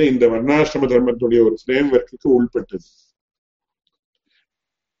அது இந்த வர்ணாசிரம தர்மத்துடைய ஒரு ஃப்ரேம் ஒர்க்குக்கு உள்பட்டது.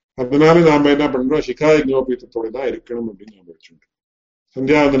 அதனால நாம என்ன பண்றோம், சிகாயஜ்ஞோபவீதத்தோட தான் இருக்கணும் அப்படின்னு நாம வச்சுட்டோம்.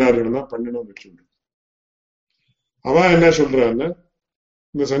 சந்தியாவந்தனாதிகள் தான் பண்ணணும் வச்சுட்டோம். அவன் என்ன சொல்றான்னா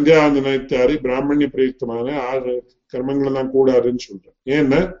இந்த சந்தியாவந்தன இத்தியாதி பிராமணிய பிரயுக்தமான கர்மங்கள் எல்லாம் கூடாதுன்னு சொல்றேன்.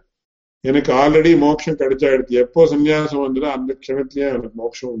 ஏன்னா எனக்கு ஆல்ரெடி மோட்சம் கிடைச்சாயிடுச்சு. எப்போ சன்னியாசம் வந்ததோ அந்த க்ஷணத்திலேயே எனக்கு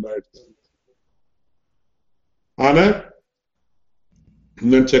மோட்சம் உண்டாயிடுச்சு. ஆனா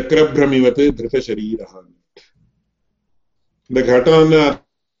இந்த சக்கரபிரமிவத்து திருத்த சரீரஹா, இந்த கட்டம்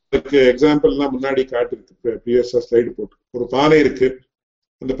அதுக்கு எக்ஸாம்பிள் எல்லாம் முன்னாடி காட்டிருக்கு. ப்ரீவியஸா ஸ்லைடு போட்டு ஒரு பானை இருக்கு,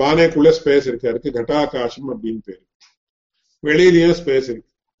 அந்த பானைக்குள்ள ஸ்பேஸ் இருக்கு, அதுக்கு கட்டாகாசம் அப்படின்னு பேரு. வெளியிலயும் ஸ்பேஸ் இருக்கு.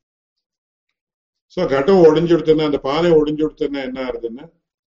 சோ கட்டம் ஒடிஞ்சு கொடுத்தோன்னா, அந்த பானை ஒடிஞ்சு கொடுத்தோன்னா என்ன ஆகுதுன்னா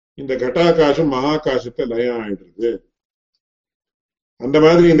இந்த கட்டாகாசம் மகாகாசத்தை லயம் ஆயிடுறது. அந்த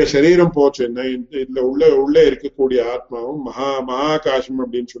மாதிரி இந்த சரீரம் போச்சுன்னா இந்த உள்ளே இருக்கக்கூடிய ஆத்மாவும் மகாகாசம்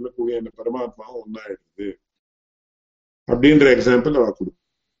அப்படின்னு சொல்லக்கூடிய அந்த பரமாத்மாவும் ஒன்னாயிடுது அப்படின்ற எக்ஸாம்பிள் அவ கொடு.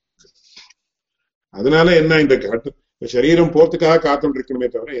 அதனால என்ன, இந்த சரீரம் போறதுக்காக காத்துட்டு இருக்கணுமே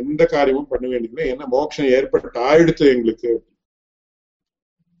தவிர எந்த காரியமும் பண்ண வேண்டியதில்லை. ஏன்னா மோட்சம் ஏற்பட்டு ஆயிடுத்து எங்களுக்கு.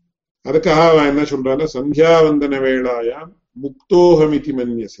 அதுக்காக அவன் என்ன சொல்றான்னா சந்தியாவந்தன வேளாயாம் முக்தோகமிதி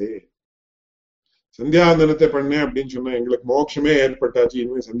மன்யசே. சந்தியாவந்தனத்தை பண்ணேன் அப்படின்னு சொன்னா எங்களுக்கு மோட்சமே ஏற்பட்டாச்சு,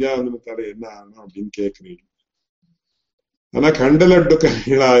 இனிமே சந்தியாவந்தனத்தால என்ன ஆகணும் அப்படின்னு கேட்கிறீங்க. ஆனா கண்டலட்டுக்க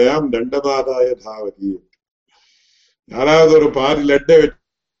வேளாயாம் தண்டபாதாய தாவதி. யாராவது ஒரு பாதி லட்டை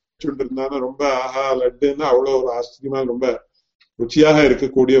வச்சுட்டு இருந்தாலும் ரொம்ப ஆஹா லட்டுன்னா அவ்வளவு ஒரு ஆச்சரியமா ரொம்ப ருச்சியாக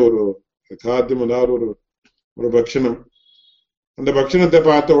இருக்கக்கூடிய ஒரு காத்தியம், அதாவது ஒரு பக்ஷணம். அந்த பக்ஷணத்தை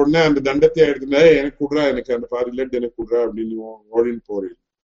பார்த்த உடனே அந்த தண்டத்தை எடுத்துட்டா எனக்கு குடுறா, எனக்கு அந்த பாதி லட்டு எனக்கு குடுறா அப்படின்னு ஓடின்னு போறீங்க.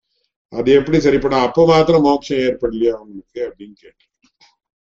 அது எப்படி சரிப்படும்? அப்ப மாத்திரம் மோட்சம் ஏற்படலையா அவங்களுக்கு அப்படின்னு கேட்டு.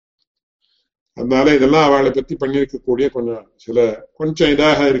 அதனால இதெல்லாம் அவளை பத்தி பண்ணிருக்கக்கூடிய கொஞ்சம்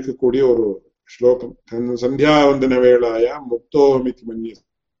இதாக இருக்கக்கூடிய ஒரு ஸ்லோகம். சந்தியாவந்தன வேளாயாம் முக்தோகமிதி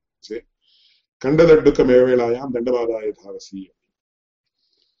மன்யசே கண்டலட்டுக்க மேவேளாயாம் தண்டபாதாய தாவசி.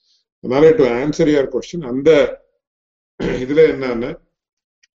 அதனால டு ஆன்சர் யுவர் கொஸ்டின், அந்த இதுல என்னன்னா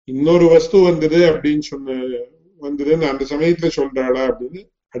இன்னொரு வஸ்து வந்தது அப்படின்னு வந்ததுன்னு அந்த சமயத்துல சொல்றாளா அப்படின்னு,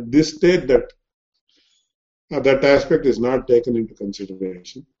 at this stage that aspect is not taken into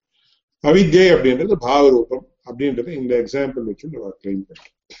consideration. அவித்யை அப்படின்றது பாவரூபம் அப்படின்றது இந்த எக்ஸாம்பிள் வச்சு நம்ம கிளைம்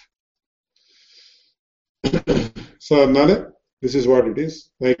பண்றோம். So அதனால this is what it is.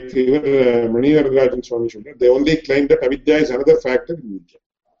 Like even Manivarajan Swami சொல்றார், they only claim that avidya is another factor in vidya.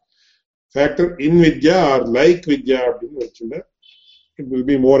 Factor in vidya or like vidya அப்படின்னு வச்சுன்னா it will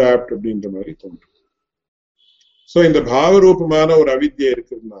be more apt அப்படின்ற மாதிரி தோன்றும். So இந்த பாவரூபமான ஒரு அவித்யை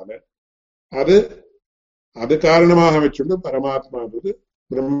இருக்கிறதுனால அது காரணமாக வச்சுள்ள பரமாத்மான்றது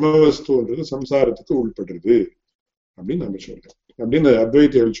பிரம்மவஸ்துன்றது சம்சாரத்துக்கு உள்படுறது அப்படின்னு நம்ம சொல்றோம். அப்படின்னு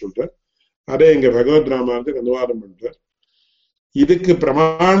அத்வைத்திகள் சொல்ற. அதே இங்க பகவத் ராமானுஜர் அனுவாதம் பண்ற. இதுக்கு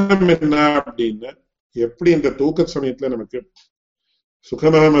பிரமாணம் என்ன அப்படின்னா, எப்படி இந்த தூக்க சமயத்துல நமக்கு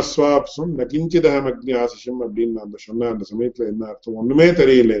சுகமகம் அஸ்வாப்சும் நகிஞ்சிதகம் அக்ஞாசிஷம் அப்படின்னு நம்ம சொன்ன அந்த சமயத்துல என்ன அர்த்தம்? ஒண்ணுமே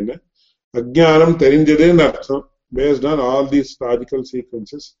தெரியலன்னு, அஜ்ஞானம் தெரிஞ்சதுன்னு அர்த்தம், based on all these logical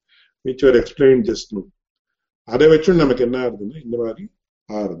sequences which were explained just now. அதை வச்சு நமக்கு என்ன ஆகுதுன்னா இந்த மாதிரி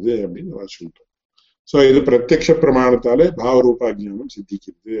ஆறுது அப்படின்னு நான் சொல்றேன். சோ இது பிரத்யக்ஷ பிரமாணத்தாலே பாவரூப அஜ்ஞானம்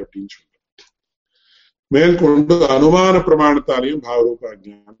சித்திக்கிறது அப்படின்னு சொல்றேன். மேற்கொண்டு அனுமான பிரமாணத்தாலையும் பாவரூப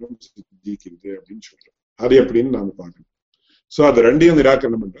அஜ்ஞானம் சித்திக்கிறது அப்படின்னு சொல்றேன். அது எப்படின்னு நாம பார்க்கணும். சோ அது ரெண்டையும்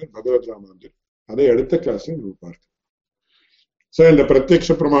நிராகரணம் பண்றார் பகவத் ராமானுஜர். அதை அடுத்த கிளாஸ்ல நம்ம பார்க்கலாம். So in the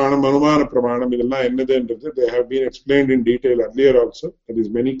pratyaksha pramanam, anumana pramanam, idella ennadendrathu they have been explained in detail earlier also. That is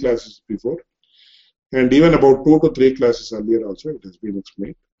many classes before, and even about 2 to 3 classes earlier also it has been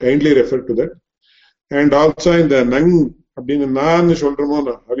explained. Kindly refer to that. And also in the nang அப்படினு நான் சொல்றோமோ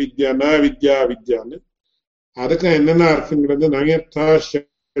அவித்யா ந வித்யா வித்யான்னு அதுக்கு என்னென்ன அர்த்தங்கிறது நயத்தா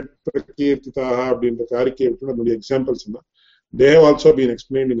பிரகீர்த்திதாக அப்படின்ற காரிக்கை விட்டு நம்மளுடைய எக்ஸாம்பிள்ஸ் தான். They have also been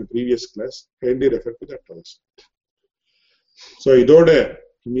explained in the previous class. Kindly refer to that also. So இதோட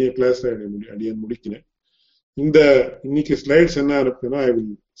இன்னைய கிளாஸ்ல அடியன் முடிக்கிறேன். இந்த இன்னைக்கு ஸ்லைட்ஸ் என்ன இருக்குன்னா I will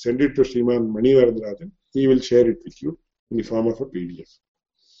send it to Sriman Manivaradarajan. He will share it with you in the form of a PDF.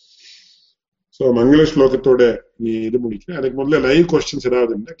 So மங்கள ஸ்லோகத்தோட நீ இது முடிக்கிறேன். அதுக்கு முதல்ல லைவ் क्वेश्चंस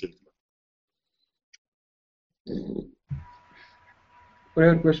ஏதாவது இருந்தா கேட்கலாம். ஒரே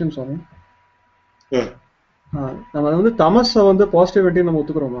ஒரு क्वेश्चन சாமி. நம்ம வந்து தமஸ் வந்து பாசிட்டிவிட்டி நம்ம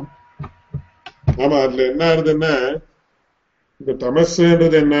ஒத்துக்குறோமா? ஆமா, அதுல என்ன ஆகுதுன்னா இந்த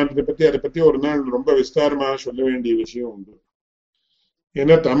தமஸ்ன்றது என்னன்றதை பத்தி அதை பத்தி ஒரு நாள் ரொம்ப விஸ்தாரமா சொல்ல வேண்டிய விஷயம் உண்டு.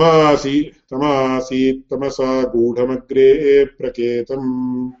 ஏன்னா தமாசி தமசா கூடமக்ரே பிரகேதம்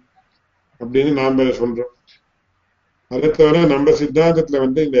அப்படின்னு நாம சொல்றோம். அதை தவிர நம்ம சித்தாந்தத்துல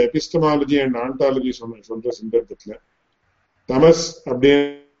வந்து இந்த எபிஸ்டமாலஜி அண்ட் ஆண்டாலஜி சொல்ற சந்தர்ப்பத்துல தமஸ்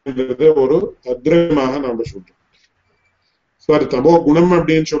அப்படின்றது ஒரு அத்ரவியமாக நாம சொல்றோம். சோ அது தமோ குணம்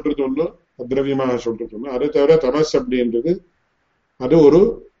அப்படின்னு சொல்றது ஒண்ணு, அத்ரவியமாக சொல்றது ஒண்ணு. அதை தவிர தமஸ் அப்படின்றது அது ஒரு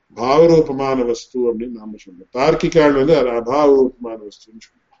பாவரூபமான வஸ்து அப்படின்னு நாம சொல்றோம். தார்க்கிகால் வந்து அது அபாவரூபமான வஸ்துன்னு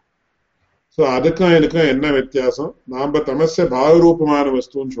சொல்றோம். சோ அதுக்கும் எனக்கும் என்ன வித்தியாசம், நாம தமச பாவரூபமான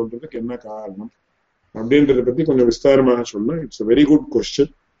வஸ்துன்னு சொல்றதுக்கு என்ன காரணம் அப்படின்றத பத்தி கொஞ்சம் விஸ்தாரமாக சொன்னா it's a very good question.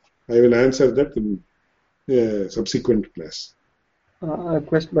 I will answer that in subsequent class.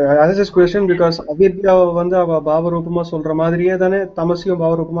 Question because avidya வந்து அவ பாவரூபமா சொல்ற மாதிரியே தானே தமசியும்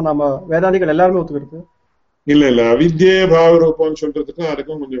பாவரூபமா நாம வேதாந்திகள் எல்லாருமே ஒத்துக்கிறது. இல்ல அவித்யே பாவரூபம்னு சொல்றதுக்கும்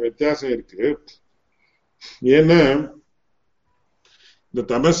அதுக்கும் கொஞ்சம் வித்தியாசம் இருக்கு. ஏன்னா இந்த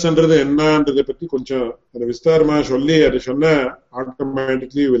தமஸ்ன்றது என்னன்றதை பத்தி கொஞ்சம் அதை விஸ்தாரமா சொல்லி அதை சொன்னா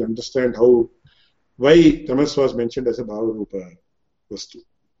automatically will understand how why தமஸ் was mentioned as a பாவரூப வஸ்து.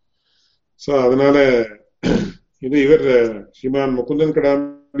 சோ அதனால இது இவர் ஸ்ரீமான் முகுந்தன்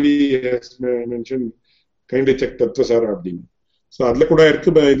கடாம்பி மென்ஷன் கைண்ட்லி செக் தத்துவசாரா அப்படின்னு. சோ அதுல கூட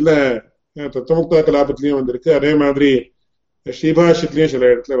இருக்கு, இல்ல தத்துவமுக்தா கலாபத்திலயும் வந்திருக்கு, அதே மாதிரி ஸ்ரீபாஷ்யத்திலயும் சில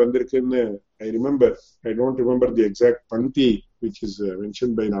இடத்துல வந்திருக்குன்னு I remember. I don't remember the exact பந்தி which is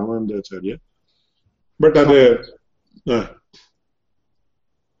mentioned by Ramanandacharya, but அது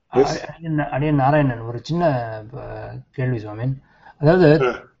அடியே நாராயணன் ஒரு சின்ன கேள்வி சுவாமின். அதாவது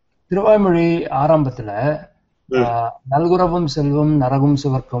திருவாய்மொழி ஆரம்பத்துல நல்குரவும் செல்வம் நரகும்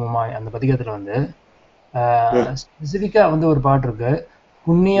சுவர்க்கமுமாய் அந்த பதிகத்துல வந்து ஸ்பெசிபிக்கா வந்து ஒரு பாட்டு இருக்கு,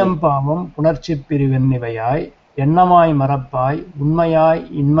 புண்ணியம் பாவம் புணர்ச்சி பிரிவென்னிவையாய் எண்ணமாய் மறப்பாய் உண்மையாய்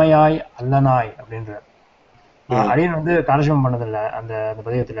இன்மையாய் அல்லனாய் அப்படின்ற அடியன் வந்து காலட்சேபம் பண்ணதில்ல அந்த அந்த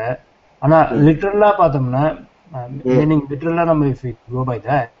பதிகத்துல. ஆனா லிட்டரலா பார்த்தோம்னா மீனிங் லிட்டரலா நம்ம if we go by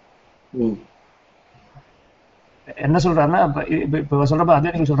that என்ன சொல்றாருன்னா இப்ப சொல்றப்ப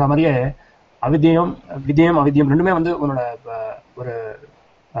அதே நீங்க சொல்ற மாதிரியே அவித்யம் வித்யம் அவித்யம் ரெண்டுமே வந்து உன்னோட ஒரு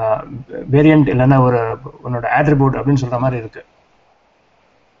வேரியன்ட் இல்லைன்னா ஒரு உன்னோட ஆட்ரிபியூட் அப்படின்னு சொல்ற மாதிரி இருக்கு.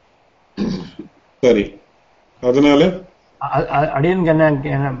 சரி, அதனால அடியனுக்கு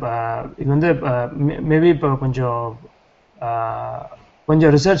என்ன இது வந்து மேபி இப்போ கொஞ்சம்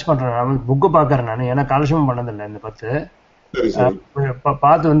ரிசர்ச் பண்றேன், புக்கு பாக்குறேன் நான். ஏன்னா காலட்சேபம் பண்ணதில்லை இந்த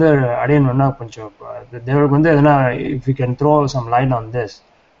பார்த்து வந்து அடியன் வேணா கொஞ்சம் தேவருக்கு வந்து எதனா if you can throw some light on this.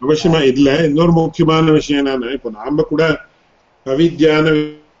 அவசியமா. இதுல இன்னொரு முக்கியமான விஷயம் என்னன்னா, இப்போ நாம கூட அவித்யான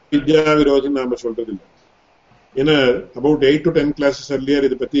வித்யா விரோதம் நாம சொல்றது இல்லை. ஏன்னா அபவுட் 8 to 10 classes earlier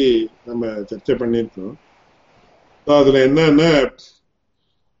இதை பத்தி நம்ம சர்ச்சை பண்ணிருக்கோம். அதுல என்னன்னா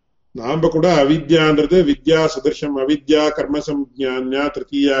நாம கூட அவித்யான்றது வித்யா சதிருஷம் அவித்யா கர்மசம்ஞான்யா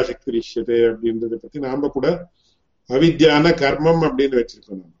திருத்தீயா சக்தி ரிஷ்யதே அப்படின்றத பத்தி நாம கூட அவித்யான கர்மம் அப்படின்னு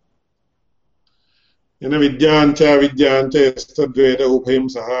வச்சிருக்கோம். ஏன்னா வித்யாஞ்ச அவித்யாஞ்ச எஸ்தத்வேத உபயம்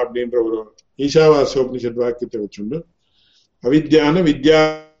சஹா அப்படின்ற ஒரு ஈஷாவாஸ்யோபனிஷத் வாக்கியத்தை வச்சுண்டு அவித்யான வித்யா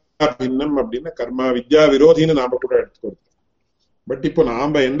பின்னம் அப்படின்னு கர்மா வித்யா விரோதின்னு நாம கூட எடுத்துக்கிறது. பட் இப்போ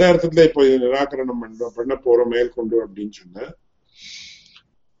நாம எந்த அர்த்தத்துல இப்போ நிராகரணம் பண்ண போறோம் மேற்கொண்டு அப்படின்னு சொன்ன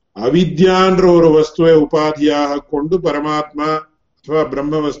அவித்யான்ற ஒரு வஸ்துவை உபாதியாக கொண்டு பரமாத்மா அथवा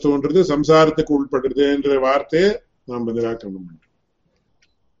பிரம்ம வஸ்துன்றது சம்சாரத்துக்கு உட்படுறது என்ற வார்த்தையை நாம் நிராகரணம் பண்றோம்.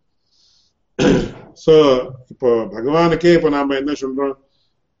 சோ இப்போ பகவானுக்கே இப்ப நாம என்ன சொல்றோம்,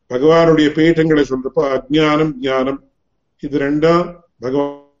 பகவானுடைய பீட்டங்களை சொல்றப்போ அஜ்ஞானம் ஞானம் இது ரெண்டும்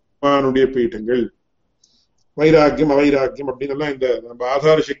பகவானுடைய பீட்டங்கள். வைராக்கியம் அவைராக்கியம் அப்படின்னு எல்லாம் இந்த நம்ம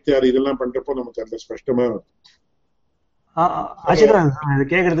ஆதார சக்தி அது இதெல்லாம் பண்றப்போ நமக்கு அந்த ஸ்பஷ்டமா ஆச்சரியம்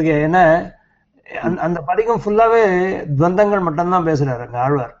கேக்குறதுக்கு. ஏன்னா அந்த பதிகம் ஃபுல்லாவே துவந்தங்கள் மட்டும்தான் பேசுறாரு அங்க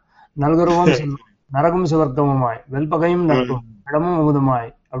ஆழ்வார். நல்குருவும் நரகும் சுவர்க்கமுமாய் வெல்பகையும் நட்பும் இடமும் அமுதமாய்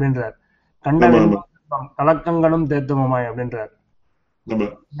அப்படின்றார். கண்டனும் கலக்கங்களும் தேத்தமுமாய் அப்படின்றார்.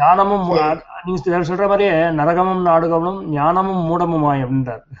 ஞானமும் நீங்க சொல்ற மாதிரியே நரகமும் நாடகமும் ஞானமும் மூடமுமாய்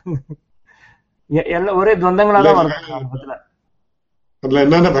அப்படின்றார். எல்லாம் ஒரே துவந்தங்களாதான் வருது. அதுல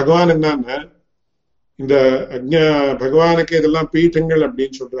என்னன்னா பகவான் என்னன்னா இந்த பகவானுக்கு இதெல்லாம் பீட்டங்கள்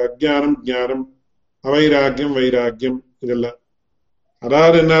அப்படின்னு சொல்ற அஜ்ஞானம் ஞானம் அவைராக்கியம் வைராக்கியம் இதெல்லாம்.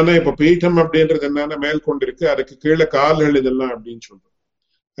 அதாவது என்னன்னா இப்ப பீட்டம் அப்படின்றது என்னன்னா மேல் கொண்டிருக்கு, அதுக்கு கீழே கால்கள் இதெல்லாம் அப்படின்னு சொல்றோம்.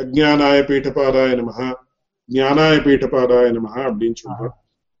 அஜ்ஞானாய பீட்டபாதாய நமஹ ஞானாய பீட்டபாதாய நமஹ அப்படின்னு சொல்றோம்.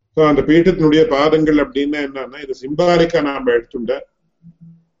 ஸோ அந்த பீட்டத்தினுடைய பாதங்கள் அப்படின்னா என்னன்னா இது சிம்பாலிக்கா நாம எடுத்துட்ட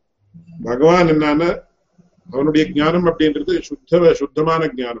பகவான் என்னன்னா அவனுடைய ஞானம் அப்படின்றது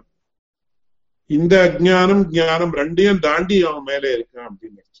சுத்தமான ஞானம். இந்த அஜ்ஞானம் ஞானம் ரெண்டையும் தாண்டி அவன் மேலே இருக்கான்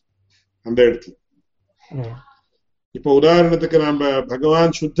அப்படின்னு அந்த இடத்துல. இப்ப உதாரணத்துக்கு நாம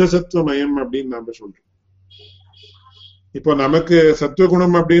பகவான் சுத்த சத்துவமயம் அப்படின்னு நாம சொல்றோம். இப்போ நமக்கு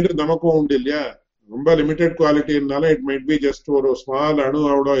சத்துவகுணம் அப்படின்றது நமக்கும் உண்டு இல்லையா, ரொம்ப லிமிடெட் குவாலிட்டி இருந்தாலும் இட் மைட் பி ஜஸ்ட் ஒரு ஸ்மால்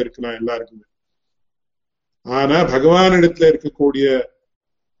அணுவோட இருக்கலாம் எல்லாருக்குமே. ஆனா பகவான் இடத்துல இருக்கக்கூடிய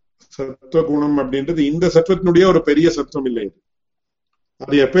சத்துவகுணம் அப்படின்றது இந்த சத்துவத்தினுடைய ஒரு பெரிய சத்துவம் இல்லை. இது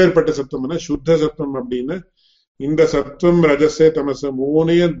அது எப்பேற்பட்ட சத்துவம்னா சுத்த சத்துவம் அப்படின்னு இந்த சத்துவம் ரஜசே தமச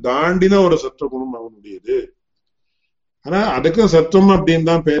மூணையும் தாண்டின ஒரு சத்துவகுணம் அவனுடையது. ஆனா அதுக்கும் சத்துவம் அப்படின்னு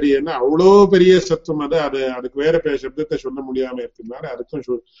தான் பேரு. ஏன்னா அவ்வளோ பெரிய சத்துவம் அது அதுக்கு வேற சப்தத்தை சொல்ல முடியாம இருக்கிறதுனால அதுக்கும்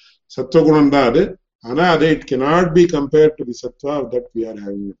சத்துவகுணம் தான் அது. ஆனா அது it cannot be compared to the சத்வா that we are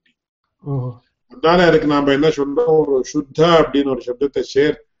having. அதனால அதுக்கு நாம என்ன சொல்றோம், ஒரு சுத்தா அப்படின்னு ஒரு சப்தத்தை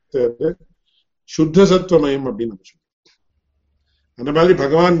சேர்த்து சுத்த சத்துவமயம் அப்படின்னு நம்ம சொல்றோம். அந்த மாதிரி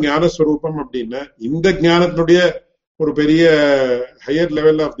பகவான் ஞானஸ்வரூபம் அப்படின்னா இந்த ஞானத்தினுடைய ஒரு பெரிய ஹையர்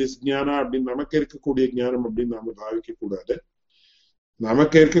லெவல் ஆஃப் திஸ் ஞானா அப்படின்னு நமக்கு இருக்கக்கூடிய ஞானம் அப்படின்னு நாம பாவிக்க கூடாது.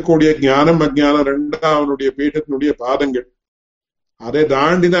 நமக்கு இருக்கக்கூடிய ஞானம் அஜ்ஞானம் ரெண்டா அவனுடைய பீഠத்தினுடைய பாதங்கள். அதை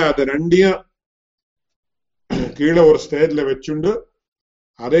தாண்டிதான் அதை ரெண்டையும் கீழே ஒரு ஸ்டேஜ்ல வச்சுண்டு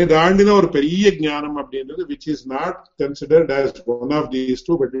அதை தாண்டின ஒரு பெரிய ஞானம் அப்படின்றது which is not considered as one of these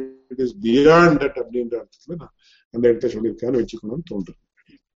two but it is beyond that அப்படின்ற அர்த்தத்துல நான் அந்த இடத்தை சொல்லியிருக்கான்னு வச்சுக்கணும்னு தோன்றுது.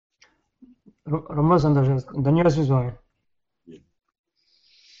 ரொம்ப சந்தோஷம், தன்யவாதம் சுவாமி.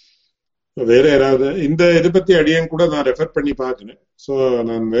 வேற யாராவது இந்த இதை பத்தி அடியன் கூட நான் ரெஃபர் பண்ணி பாக்குறேன். சோ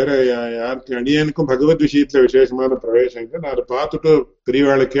நான் வேற யாருக்கு அடியனுக்கும் பகவத் விஷயத்துல விசேஷமான பிரவேசம் இல்லை. நான் அதை பார்த்துட்டு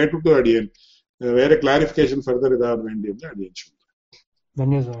பெரியவாளை கேட்டுட்டு அடியன் வேற கிளாரிபிகேஷன் ஃபர்தர் ஏதாவது வேண்டியது அடியன் சொல்றேன்.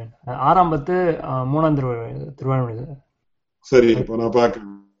 தன்யவாதம். 6 திருவாரூர். சரி, இப்போ நான் பாக்குறேன்.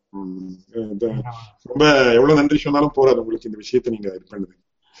 ரொம்ப எவ்வளவு நன்றி சொன்னாலும் போறாது உங்களுக்கு இந்த விஷயத்த நீங்க இது பண்ணுது.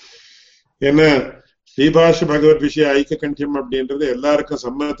 ஏன்னா ஸ்ரீபாஷ்ய பகவத் விஷய ஐக்கிய கண்டியம் அப்படின்றது எல்லாருக்கும்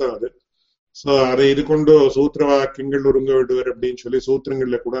சம்மதம் அது. சோ அதை இது கொண்டு சூத்திர வாக்கியங்கள் ஒருங்க விடுவர் அப்படின்னு சொல்லி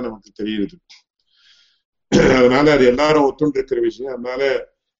சூத்திரங்கள்ல கூட நமக்கு தெரியுது. அதனால அது எல்லாரும் ஒத்துண்டு இருக்கிற விஷயம். அதனால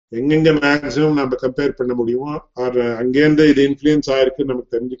எங்கெங்க மேக்சிமம் நம்ம கம்பேர் பண்ண முடியுமோ அங்கேருந்து இது இன்ஃபுளுயன்ஸ் ஆயிருக்குன்னு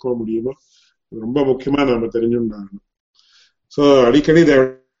நமக்கு தெரிஞ்சுக்க முடியுமோ ரொம்ப முக்கியமா நம்ம தெரிஞ்சுட்டாகணும். சோ அடிக்கடி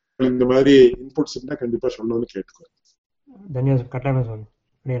இந்த மாதிரி இன்புட்ஸ் இருந்தா கண்டிப்பா சொல்லணும்னு கேட்டுக்கோ. தன்யவாதம். கட்டாயமா சொல்லணும்.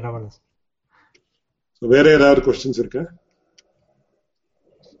 வேற ஏதாவது கொஸ்டின்ஸ் இருக்கா?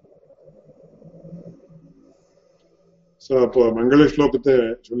 சோ அப்போ மங்கள ஸ்லோகத்தை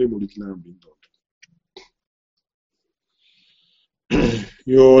சொல்லி முடிக்கலாம் அப்படின்னு தோன்று.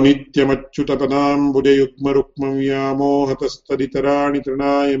 யோ நித்யமச்சுதபதாம்புஜயுக்மருக்மம் வியாமோஹதஸ்ததிதராணி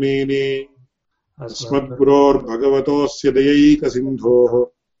த்ருணாய மேனே அஸ்மத்குரோர் பகவதோஸ்ய தயைக சிந்தோஹ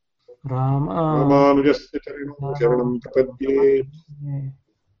ராமானுஜஸ்ய சரணம் பிரபத்யே.